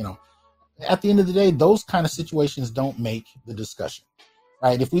 At the end of the day, those kind of situations don't make the discussion,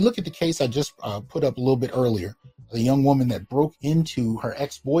 right? If we look at the case I just put up a little bit earlier, the young woman that broke into her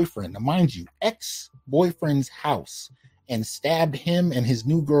ex-boyfriend, now mind you, ex-boyfriend's house and stabbed him and his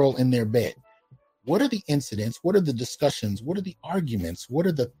new girl in their bed. What are the incidents? What are the discussions? What are the arguments? What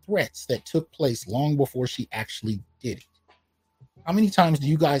are the threats that took place long before she actually did it? How many times do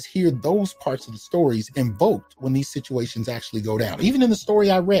you guys hear those parts of the stories invoked when these situations actually go down? Even in the story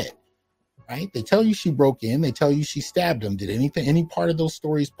I read, right? They tell you she broke in. They tell you she stabbed him. Did any part of those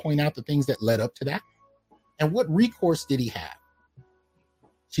stories point out the things that led up to that? And what recourse did he have?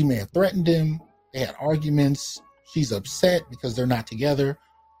 She may have threatened him. They had arguments. She's upset because they're not together.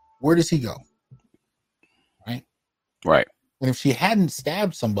 Where does he go? Right. And if she hadn't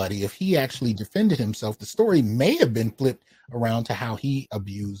stabbed somebody, if he actually defended himself, the story may have been flipped around to how he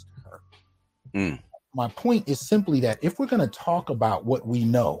abused her. My point is simply that if we're going to talk about what we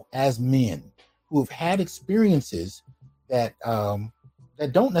know as men who have had experiences that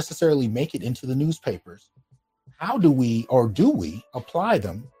don't necessarily make it into the newspapers, how do we apply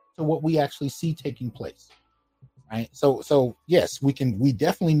them to what we actually see taking place? Right. So yes, we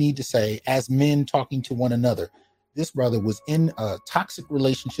definitely need to say, as men talking to one another, this brother was in a toxic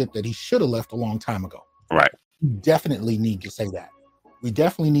relationship that he should have left a long time ago. Right. We definitely need to say that. We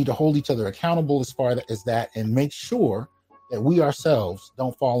definitely need to hold each other accountable as far as that and make sure that we ourselves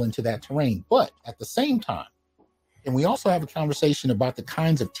don't fall into that terrain. But at the same time, and we also have a conversation about the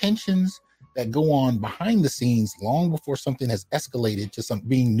kinds of tensions that go on behind the scenes long before something has escalated to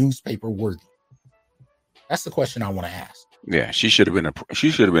being newspaper worthy. That's the question I want to ask. Yeah, she should have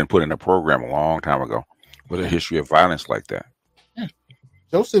been put in a program a long time ago with a history of violence like that. Yeah.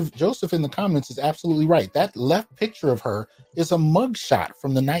 Joseph in the comments is absolutely right. That left picture of her is a mugshot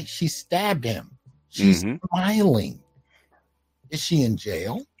from the night she stabbed him. She's smiling. Is she in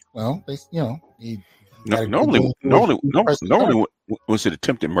jail? Well, they, you No, got to dig a normally, little towards normally, who no, pressed the normally, charge. when it's an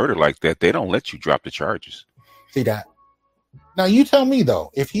attempted murder like that, they don't let you drop the charges. See that? Now you tell me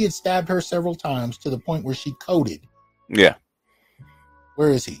though, if he had stabbed her several times to the point where she coded, Yeah, where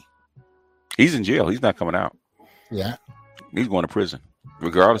is he? he's in jail. He's not coming out. Yeah. He's going to prison,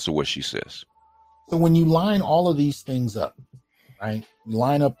 regardless of what she says. So when you line all of these things up, right? You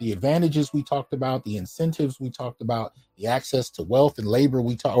line up the advantages we talked about, the incentives we talked about, the access to wealth and labor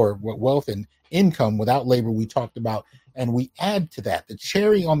or wealth and income without labor we talked about, and we add to that the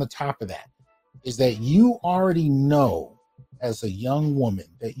cherry on the top of that is that you already know as a young woman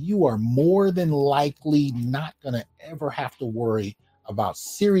that you are more than likely not going to ever have to worry about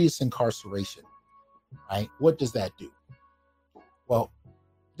serious incarceration, right? What does that do? Well,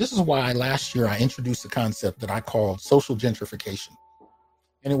 this is why last year I introduced a concept that I called social gentrification.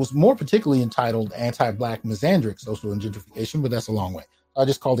 And it was more particularly entitled Anti-Black Misandric Social Gentrification, but that's a long way. I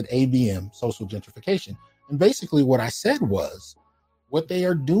just called it ABM, Social Gentrification. And basically what I said was, what they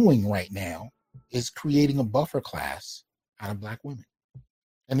are doing right now is creating a buffer class out of Black women.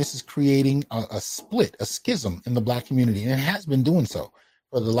 And this is creating a split, a schism in the Black community. And it has been doing so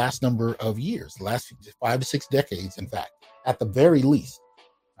for the last number of years, the last 5 to 6 decades, in fact, at the very least,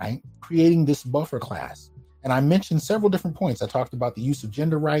 right? Creating this buffer class. And I mentioned several different points. I talked about the use of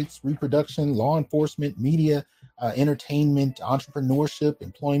gender rights, reproduction, law enforcement, media, entertainment, entrepreneurship,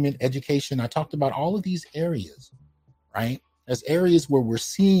 employment, education. I talked about all of these areas, right? As areas where we're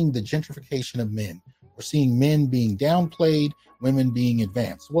seeing the gentrification of men. We're seeing men being downplayed, women being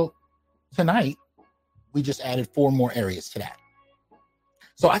advanced. Well, tonight, we just added 4 more areas to that.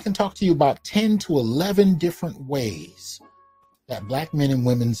 So I can talk to you about 10 to 11 different ways that Black men and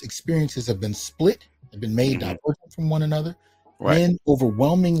women's experiences have been split, have been made divergent from one another. Right. Men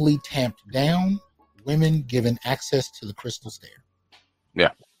overwhelmingly tamped down, women given access to the crystal stair.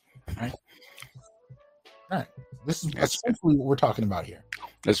 Yeah. Right. Right. This is essentially what we're talking about here.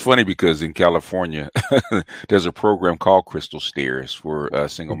 It's funny because in California, there's a program called Crystal Stairs for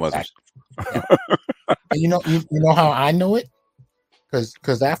single mothers. Yeah. And you know how I know it?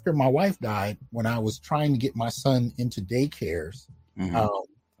 Because after my wife died, when I was trying to get my son into daycares,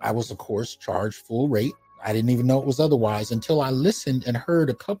 I was, of course, charged full rate. I didn't even know it was otherwise until I listened and heard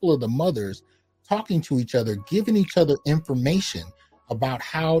a couple of the mothers talking to each other, giving each other information about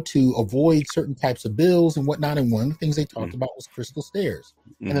how to avoid certain types of bills and whatnot. And one of the things they talked about was crystal stairs.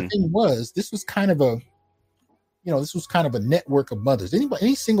 And the thing was, this was kind of a network of mothers.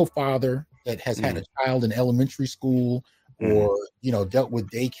 Any single father that has had a child in elementary school or, dealt with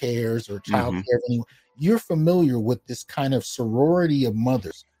daycares or child care, you're familiar with this kind of sorority of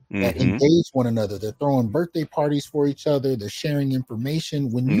mothers that engage one another. They're throwing birthday parties for each other. They're sharing information.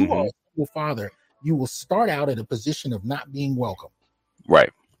 When you are a single father, you will start out at a position of not being welcome.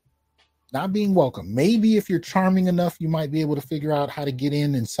 Right. Not being welcome. Maybe if you're charming enough, you might be able to figure out how to get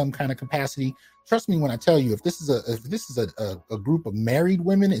in some kind of capacity. Trust me when I tell you, if this is a group of married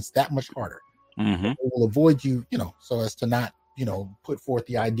women, it's that much harder. They will avoid you, so as to not, put forth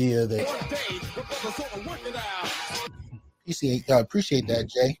the idea that. Appreciate that,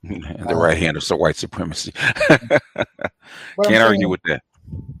 Jay. The right hand of white supremacy. Can't argue with that.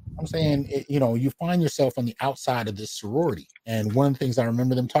 I'm saying, you find yourself on the outside of this sorority. And one of the things I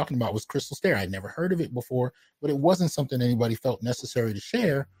remember them talking about was crystal stair. I'd never heard of it before, but it wasn't something anybody felt necessary to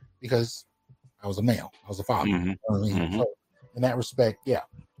share because I was a male. I was a father. You know what I mean? So in that respect, yeah.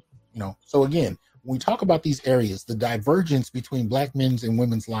 So again, when we talk about these areas, the divergence between Black men's and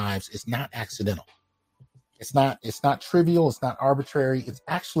women's lives is not accidental. It's not trivial. It's not arbitrary. It's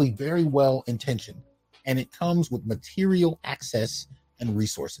actually very well intentioned. And it comes with material access and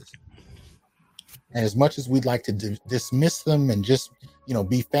resources. And as much as we'd like to dismiss them and just,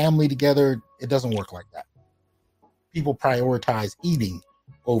 be family together, it doesn't work like that. People prioritize eating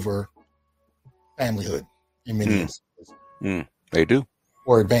over familyhood in many instances. They do.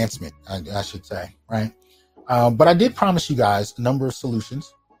 Or advancement, I should say, right? But I did promise you guys a number of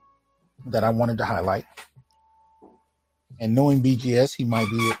solutions that I wanted to highlight. And knowing BGS, he might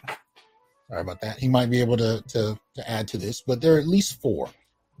be, sorry about that, he might be able to add to this, but there are at least 4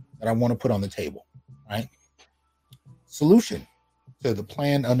 that I want to put on the table, right? Solution to the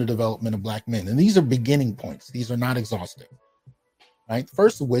planned underdevelopment of Black men. And these are beginning points. These are not exhaustive, right? The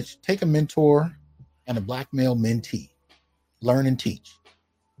first of which, take a mentor and a Black male mentee. Learn and teach.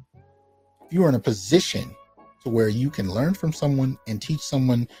 If you are in a position to where you can learn from someone and teach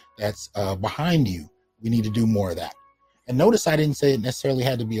someone that's behind you, we need to do more of that. And notice I didn't say it necessarily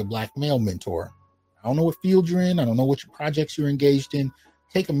had to be a Black male mentor. I don't know what field you're in. I don't know what your projects you're engaged in.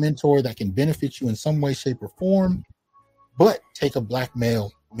 Take a mentor that can benefit you in some way, shape, or form, but take a Black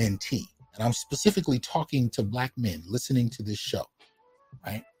male mentee. And I'm specifically talking to Black men listening to this show,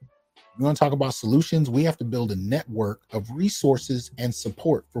 right? We want to talk about solutions. We have to build a network of resources and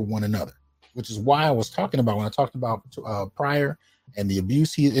support for one another, which is why I was talking about when I talked about Pryor and the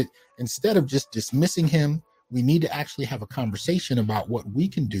abuse. Instead of just dismissing him, we need to actually have a conversation about what we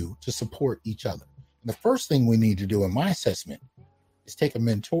can do to support each other. And the first thing we need to do, in my assessment, is take a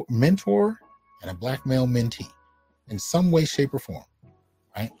mentor and a Black male mentee in some way, shape, or form,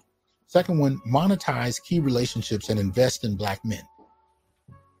 right? Second one, monetize key relationships and invest in Black men.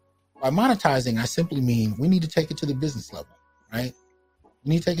 By monetizing, I simply mean we need to take it to the business level, right? We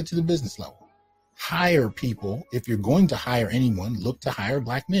need to take it to the business level. Hire people. If you're going to hire anyone, look to hire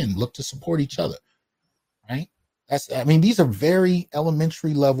Black men. Look to support each other, right? These are very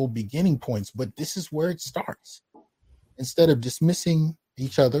elementary level beginning points, but this is where it starts. Instead of dismissing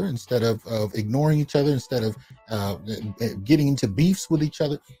each other, instead of ignoring each other, instead of getting into beefs with each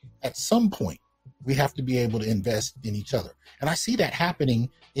other, at some point, we have to be able to invest in each other. And I see that happening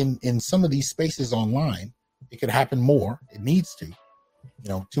in some of these spaces online. It could happen more. It needs to.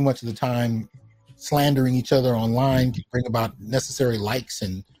 Too much of the time slandering each other online can bring about necessary likes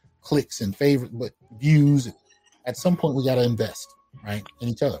and clicks and favorite, but views. At some point, we got to invest, right, in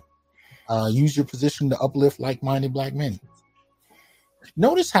each other. Use your position to uplift like-minded Black men.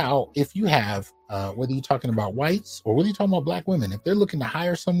 Notice how if you have, whether you're talking about whites or whether you're talking about Black women, if they're looking to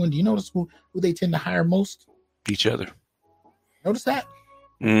hire someone, do you notice who they tend to hire most? Each other. Notice that?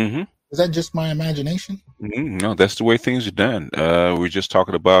 Mm-hmm. Is that just my imagination? Mm-hmm. No, that's the way things are done. We're just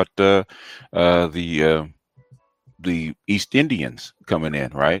talking about the East Indians coming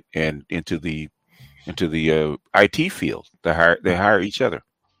in, right, and into the IT field. They hire each other.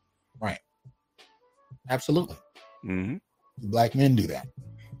 Right. Absolutely. Mm-hmm. Black men do that.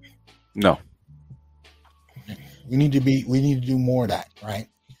 No. We need to do more of that, right?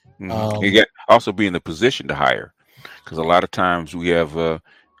 Mm-hmm. You got also be in the position to hire, because a lot of times we have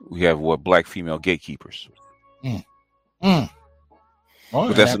what Black female gatekeepers. Oh,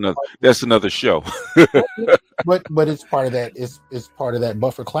 but that's another show. but it's part of that. It's part of that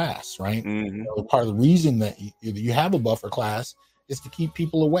buffer class, right? Mm-hmm. Part of the reason that you have a buffer class is to keep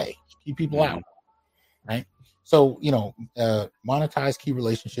people away, keep people out, right? So, monetize key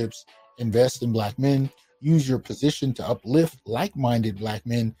relationships, invest in Black men, use your position to uplift like-minded Black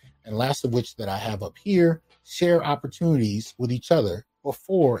men, and last of which that I have up here, share opportunities with each other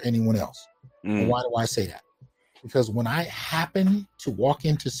before anyone else. And why do I say that? Because when I happen to walk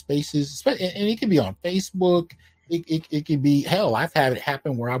into spaces, and it can be on Facebook, it could be, hell, I've had it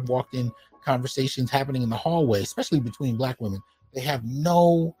happen where I've walked in conversations happening in the hallway, especially between Black women. They have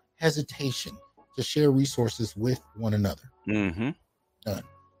no hesitation to share resources with one another. Mm-hmm.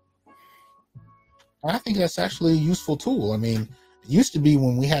 I think that's actually a useful tool. I mean, it used to be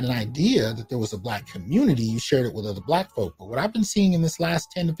when we had an idea that there was a Black community, you shared it with other Black folk. But what I've been seeing in this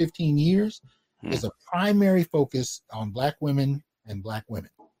last 10 to 15 years is a primary focus on Black women and Black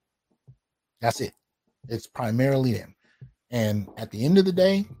women. That's it. It's primarily them. And at the end of the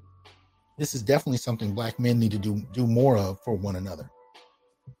day, this is definitely something Black men need to do more of for one another.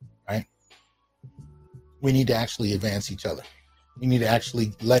 Right? We need to actually advance each other. We need to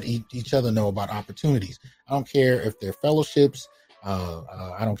actually let each other know about opportunities. I don't care if they're fellowships.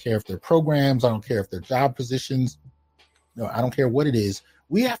 I don't care if they're programs. I don't care if they're job positions. No, I don't care what it is.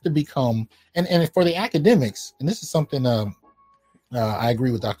 We have to become, and for the academics, and this is something I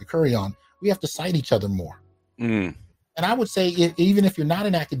agree with Dr. Curry on, we have to cite each other more. And I would say, even if you're not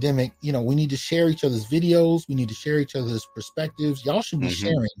an academic, we need to share each other's videos. We need to share each other's perspectives. Y'all should be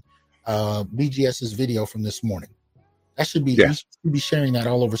sharing BGS's video from this morning. That should be, you should be sharing that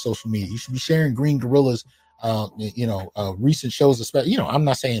all over social media. You should be sharing Green Gorilla's, recent shows, especially, I'm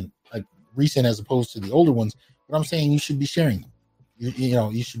not saying like recent as opposed to the older ones, but I'm saying you should be sharing them.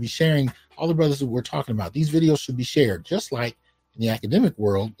 You should be sharing all the brothers that we're talking about. These videos should be shared. Just like in the academic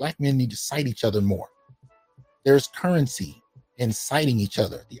world, Black men need to cite each other more. There's currency in citing each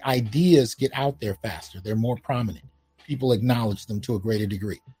other. The ideas get out there faster. They're more prominent. People acknowledge them to a greater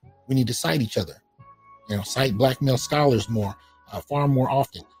degree. We need to cite each other. Cite Black male scholars more, far more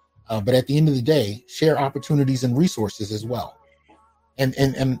often. But at the end of the day, share opportunities and resources as well. And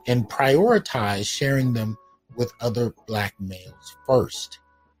prioritize sharing them with other Black males first.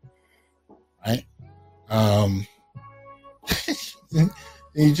 Right?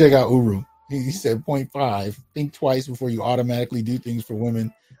 You check out Uru. He said, point 5, think twice before you automatically do things for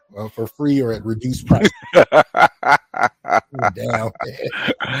women for free or at reduced price. Damn.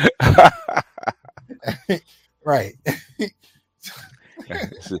 Right.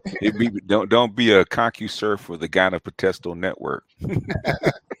 Don't be a ConcuSurf for the Ghana Protesto Network.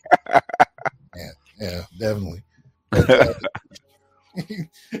 Yeah, definitely. But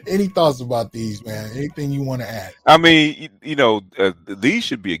any thoughts about these, man? Anything you want to add? I mean, these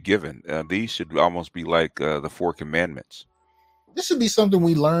should be a given. These should almost be like the Four Commandments. This should be something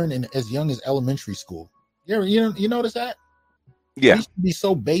we learn in as young as elementary school. You notice that? Yeah. These should be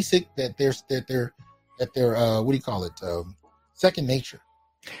so basic that they're what do you call it? Second nature.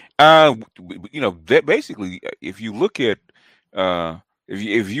 That basically, if you look at,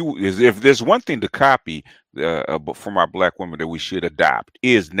 if there's one thing to copy from our black women that we should adopt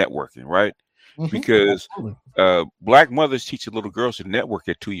is networking, right? Because Absolutely. black mothers teach little girls to network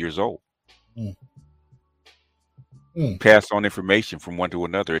at 2 years old. Mm. Mm. Pass on information from one to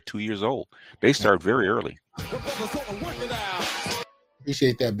another at 2 years old. They start very early.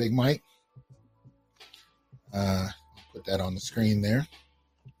 Appreciate that, Big Mike. Put that on the screen there.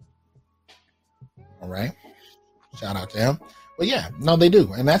 All right. Shout out to him. But yeah, no, they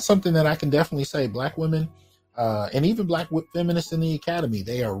do. And that's something that I can definitely say. Black women and even black feminists in the academy,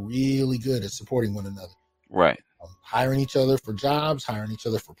 they are really good at supporting one another. Right. Hiring each other for jobs, hiring each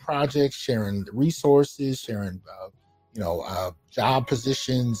other for projects, sharing resources, sharing, job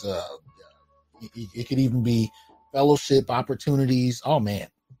positions. It could even be fellowship opportunities. Oh, man.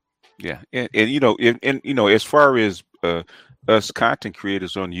 Yeah. And as far as us content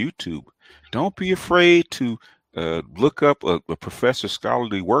creators on YouTube, don't be afraid to look up a professor's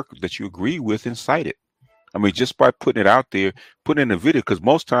scholarly work that you agree with and cite it. I mean, just by putting it out there, putting in a video, because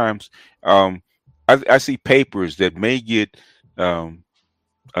most times I see papers that may get a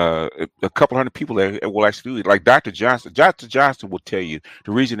couple hundred people that will actually do it. Like Dr. Johnson. Dr. Johnson will tell you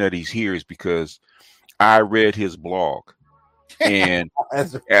the reason that he's here is because I read his blog. And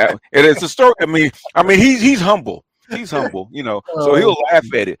it's a story. I mean, he's humble. He's humble, so he'll laugh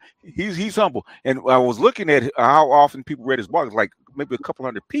at it. He's humble. And I was looking at how often people read his blog. It's like maybe a couple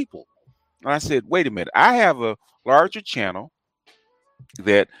hundred people. And I said, wait a minute, I have a larger channel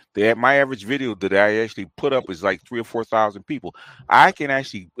that my average video that I actually put up is like 3,000 or 4,000 people. I can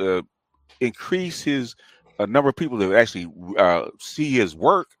actually increase his number of people that actually see his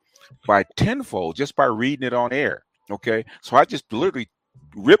work by tenfold just by reading it on air. Okay, so I just literally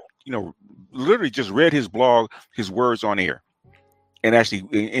just read his blog, his words on air, and actually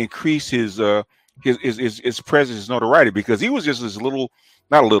increase his presence, his notoriety, because he was just this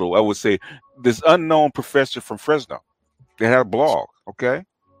not a little, I would say, this unknown professor from Fresno that had a blog. Okay,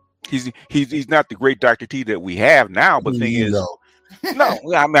 he's not the great Dr. T that we have now, but the thing is, no,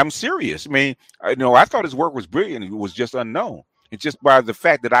 I'm serious. I mean, I thought his work was brilliant. It was just unknown. It's just by the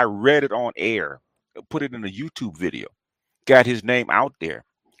fact that I read it on air, put it in a YouTube video, got his name out there.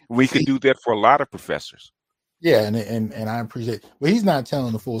 We could do that for a lot of professors. Yeah, and I appreciate it. But he's not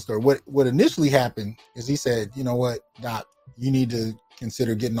telling the full story. What initially happened is he said, you know what, Doc, you need to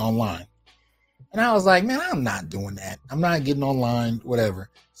consider getting online. And I was like, man, I'm not doing that. I'm not getting online, whatever.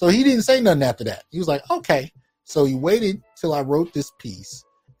 So he didn't say nothing after that. He was like, okay. So he waited till I wrote this piece,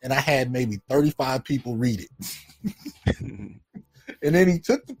 and I had maybe 35 people read it. And then he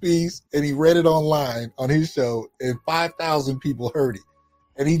took the piece and he read it online on his show, and 5,000 people heard it.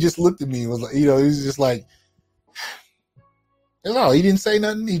 And he just looked at me and was like, he was just like, no, he didn't say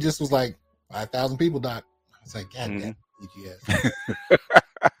nothing. He just was like, 5,000 people, Doc. I was like, God damn, EGS.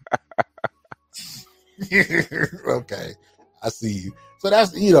 Okay, I see you. So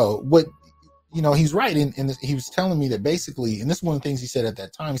that's, what, he's right. And he was telling me that basically, and this is one of the things he said at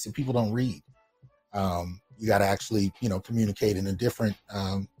that time, he said, people don't read. You got to actually, communicate in a different,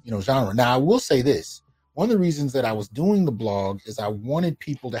 genre. Now, I will say this. One of the reasons that I was doing the blog is I wanted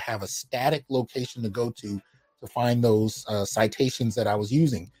people to have a static location to go to find those citations that I was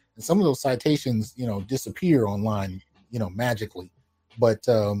using. And some of those citations, disappear online, magically. But,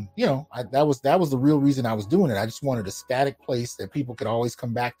 that was the real reason I was doing it. I just wanted a static place that people could always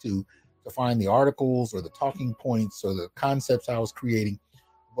come back to find the articles or the talking points or the concepts I was creating.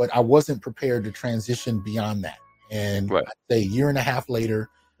 But I wasn't prepared to transition beyond that. And right. I'd say a year and a half later,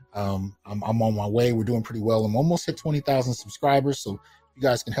 I'm on my way. We're doing pretty well. I'm almost at 20,000 subscribers. So if you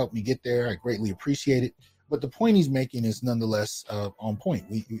guys can help me get there, I greatly appreciate it. But the point he's making is nonetheless on point.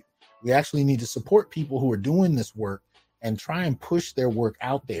 We actually need to support people who are doing this work and try and push their work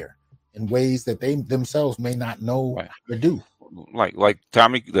out there in ways that they themselves may not know how to do. Like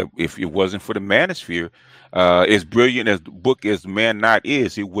Tommy, if it wasn't for the manosphere, as brilliant as the book as Man Not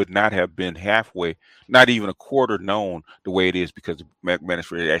is, it would not have been halfway, not even a quarter known the way it is, because the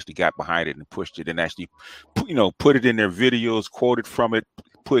manosphere actually got behind it and pushed it and actually, put it in their videos, quoted from it,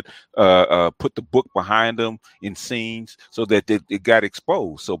 put the book behind them in scenes so that it got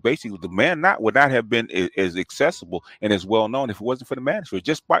exposed. So basically, the man would not have been as accessible and as well known if it wasn't for the manuscript.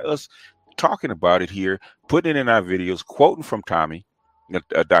 Just by us talking about it here, putting it in our videos, quoting from Tommy,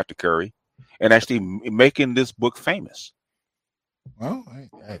 Dr. Curry, and actually making this book famous. Well,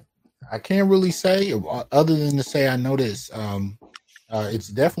 I can't really say other than to say I noticed it's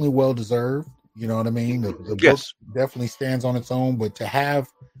definitely well deserved. You know what I mean? The book definitely stands on its own, but to have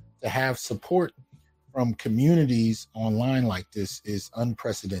support from communities online like this is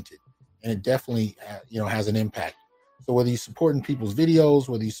unprecedented, and it definitely has an impact. So whether you're supporting people's videos,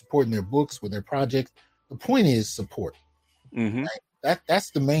 whether you're supporting their books with their projects, the point is support. Mm-hmm. Right?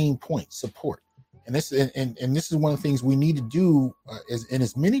 That's the main point: support. And this is one of the things we need to do is in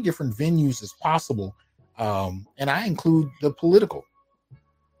as many different venues as possible. And I include the political.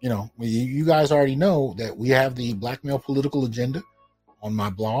 You guys already know that we have the Black Male Political Agenda on my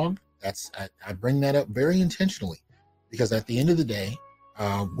blog. I bring that up very intentionally because at the end of the day,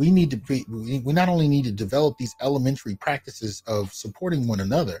 we not only need to develop these elementary practices of supporting one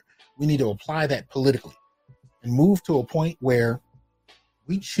another, we need to apply that politically and move to a point where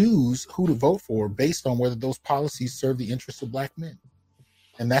we choose who to vote for based on whether those policies serve the interests of Black men.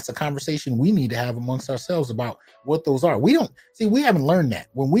 And that's a conversation we need to have amongst ourselves about what those are. We haven't learned that.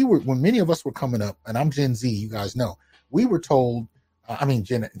 When many of us were coming up, and I'm Gen Z, you guys know, we were told,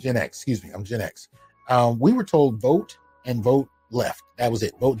 Gen X, excuse me, I'm Gen X. We were told vote and vote left. That was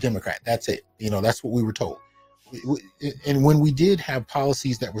it. Vote Democrat. That's it. That's what we were told. And when we did have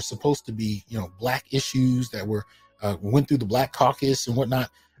policies that were supposed to be, Black issues that went through the Black caucus and whatnot,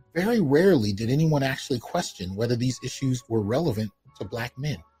 very rarely did anyone actually question whether these issues were relevant to Black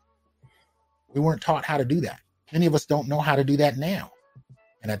men. We weren't taught how to do that. Many of us don't know how to do that now.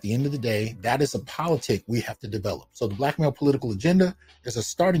 And at the end of the day, that is a politic we have to develop. So the Black Male Political Agenda is a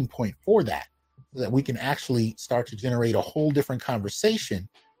starting point for that, so that we can actually start to generate a whole different conversation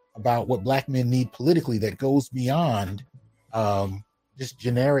about what Black men need politically that goes beyond just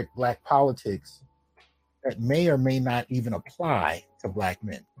generic Black politics that may or may not even apply to Black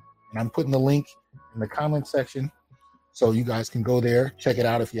men. And I'm putting the link in the comment section so you guys can go there, check it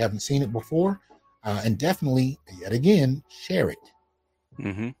out if you haven't seen it before, and definitely, yet again, share it.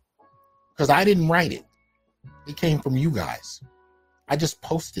 Because I didn't write it. It came from you guys. I just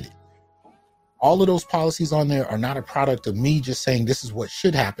posted it. All of those policies on there are not a product of me just saying this is what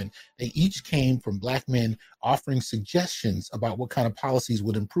should happen. They each came from Black men offering suggestions about what kind of policies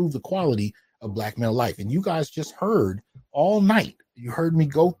would improve the quality of Black male life. And you guys just heard all night. You heard me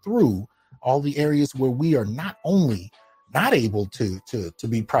go through all the areas where we are not only not able to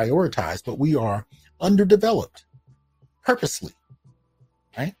be prioritized, but we are underdeveloped purposely,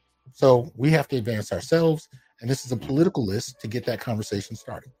 right? So we have to advance ourselves, and this is a political list to get that conversation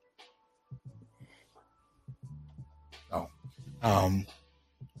started. So,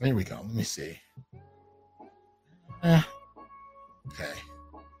 there we go. Let me see. Okay.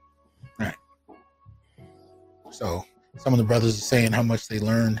 All right. So some of the brothers are saying how much they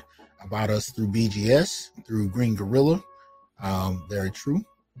learned about us through BGS, through Green Gorilla. Very true.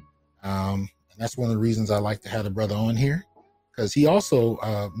 And that's one of the reasons I like to have the brother on here, because he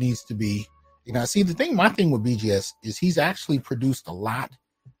also needs to be, see, my thing with BGS is he's actually produced a lot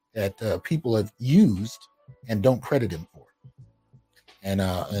that people have used and don't credit him for. And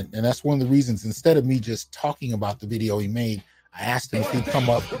that's one of the reasons, instead of me just talking about the video he made, I asked him if he'd come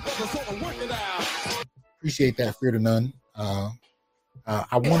up. Appreciate that, Fear to None. I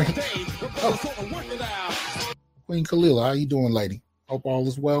want to. Queen Khalila, how you doing, lady? Hope all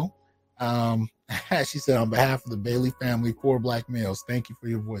is well. She said, on behalf of the Bailey family, 4 Black males, thank you for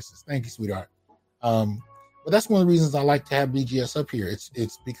your voices. Thank you, sweetheart. But that's one of the reasons I like to have BGS up here.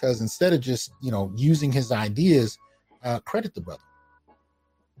 It's because instead of just using his ideas, credit the brother.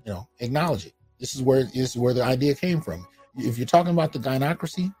 Acknowledge it. This is where the idea came from. If you're talking about the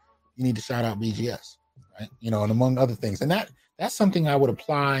gynocracy, you need to shout out BGS, right? And among other things, and that's something I would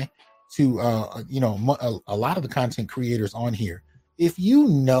apply to a lot of the content creators on here. If you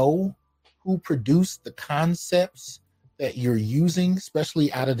know who produced the concepts that you're using,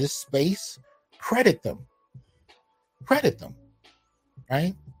 especially out of this space, credit them,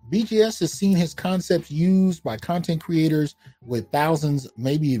 right? BGS has seen his concepts used by content creators with thousands,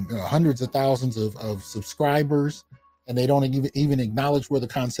 maybe hundreds of thousands of subscribers, and they don't even acknowledge where the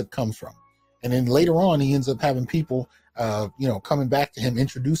concept comes from. And then later on, he ends up having people, coming back to him,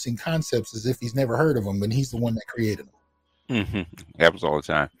 introducing concepts as if he's never heard of them, but he's the one that created them. Happens all the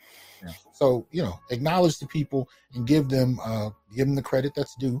time. Yeah. So, acknowledge the people and give them the credit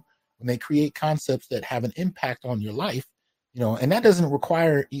that's due when they create concepts that have an impact on your life. And that doesn't even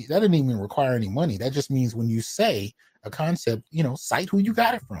require any money. That just means when you say a concept, cite who you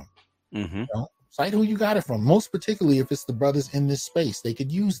got it from. Mm-hmm. Cite who you got it from. Most particularly if it's the brothers in this space, they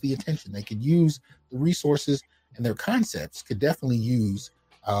could use the attention, they could use the resources, and their concepts could definitely use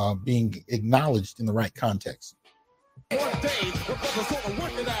being acknowledged in the right context.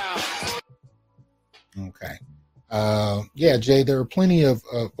 Okay. Yeah, Jay, there are plenty of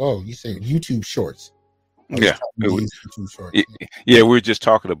you say YouTube shorts. Yeah. YouTube shorts. Yeah, we're just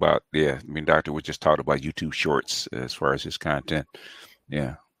talking about, Doctor, we're just talking about YouTube shorts as far as his content.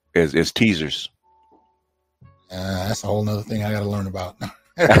 Yeah. As teasers. That's a whole nother thing I got to learn about.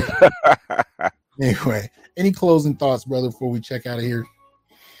 Anyway, any closing thoughts, brother, before we check out of here?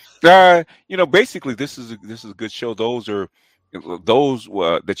 Basically, this is a good show. Those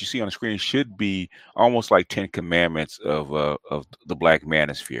that you see on the screen should be almost like 10 commandments of the Black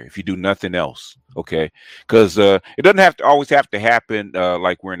manosphere. If you do nothing else, okay, because it doesn't always have to happen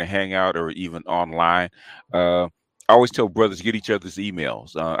like we're in a hangout or even online. I always tell brothers, get each other's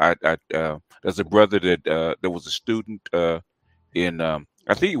emails. There's a brother that there was a student in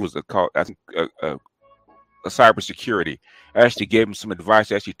I think it was a cybersecurity. I actually gave him some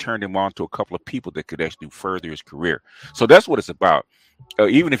advice. I actually turned him on to a couple of people that could actually further his career. So that's what it's about.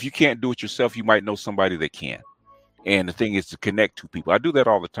 Even if you can't do it yourself, you might know somebody that can. And the thing is to connect to people. I do that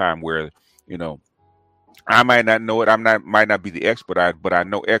all the time where, I might not know it. Might not be the expert, but I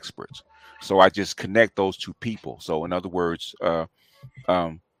know experts. So I just connect those two people. So in other words, a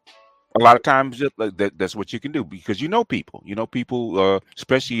lot of times that's what you can do because people,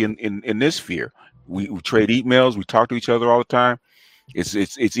 especially in this sphere. We trade emails. We talk to each other all the time. It's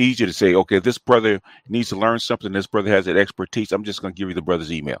easier to say, okay, this brother needs to learn something. This brother has that expertise. I'm just going to give you the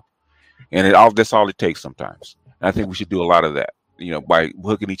brother's email, and that's all it takes sometimes. And I think we should do a lot of that, by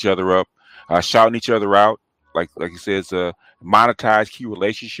hooking each other up, shouting each other out, like he says, monetize key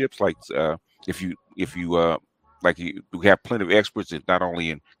relationships. Like if you we have plenty of experts not only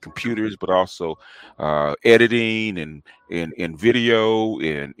in computers but also editing and in video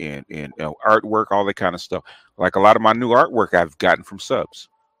and artwork, all that kind of stuff. Like a lot of my new artwork I've gotten from subs.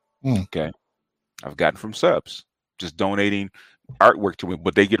 Okay, I've gotten from subs just donating artwork to me,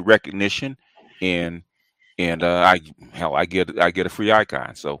 but they get recognition and I get a free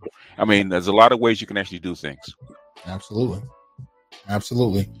icon. So I mean, there's a lot of ways you can actually do things. Absolutely.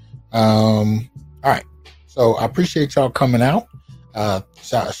 All right. So I appreciate y'all coming out.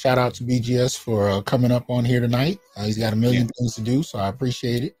 Shout out to BGS for coming up on here tonight. He's got a million things to do, so I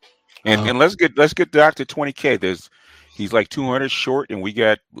appreciate it. And let's get Dr. 20K. He's like 200 short, and we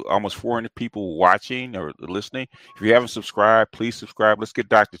got almost 400 people watching or listening. If you haven't subscribed, please subscribe. Let's get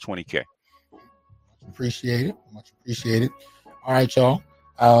Dr. 20K. Much appreciated. All right, y'all.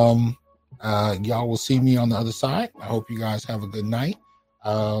 Y'all will see me on the other side. I hope you guys have a good night.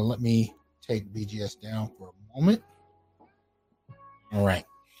 Let me take BGS down for a moment. All right.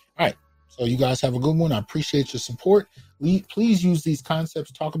 So you guys have a good one. I appreciate your support. Please use these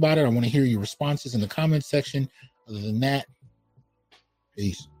concepts. Talk about it. I want to hear your responses in the comment section. Other than that,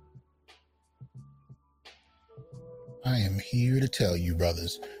 peace. I am here to tell you,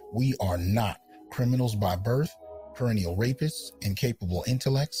 brothers, we are not criminals by birth, perennial rapists, incapable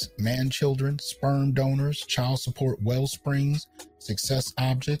intellects, man-children, sperm donors, child support well springs, success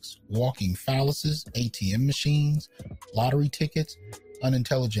objects, walking phalluses, ATM machines, lottery tickets,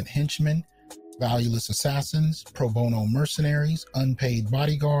 unintelligent henchmen, valueless assassins, pro bono mercenaries, unpaid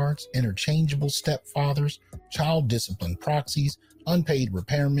bodyguards, interchangeable stepfathers, child discipline proxies, unpaid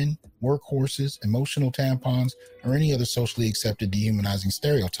repairmen, workhorses, emotional tampons, or any other socially accepted dehumanizing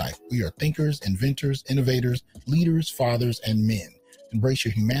stereotype. We are thinkers, inventors, innovators, leaders, fathers, and men. Embrace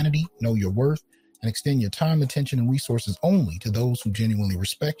your humanity, know your worth, and extend your time, attention, and resources only to those who genuinely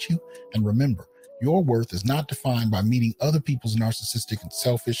respect you. And remember, your worth is not defined by meeting other people's narcissistic and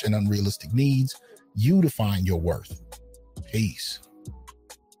selfish and unrealistic needs. You define your worth. Peace.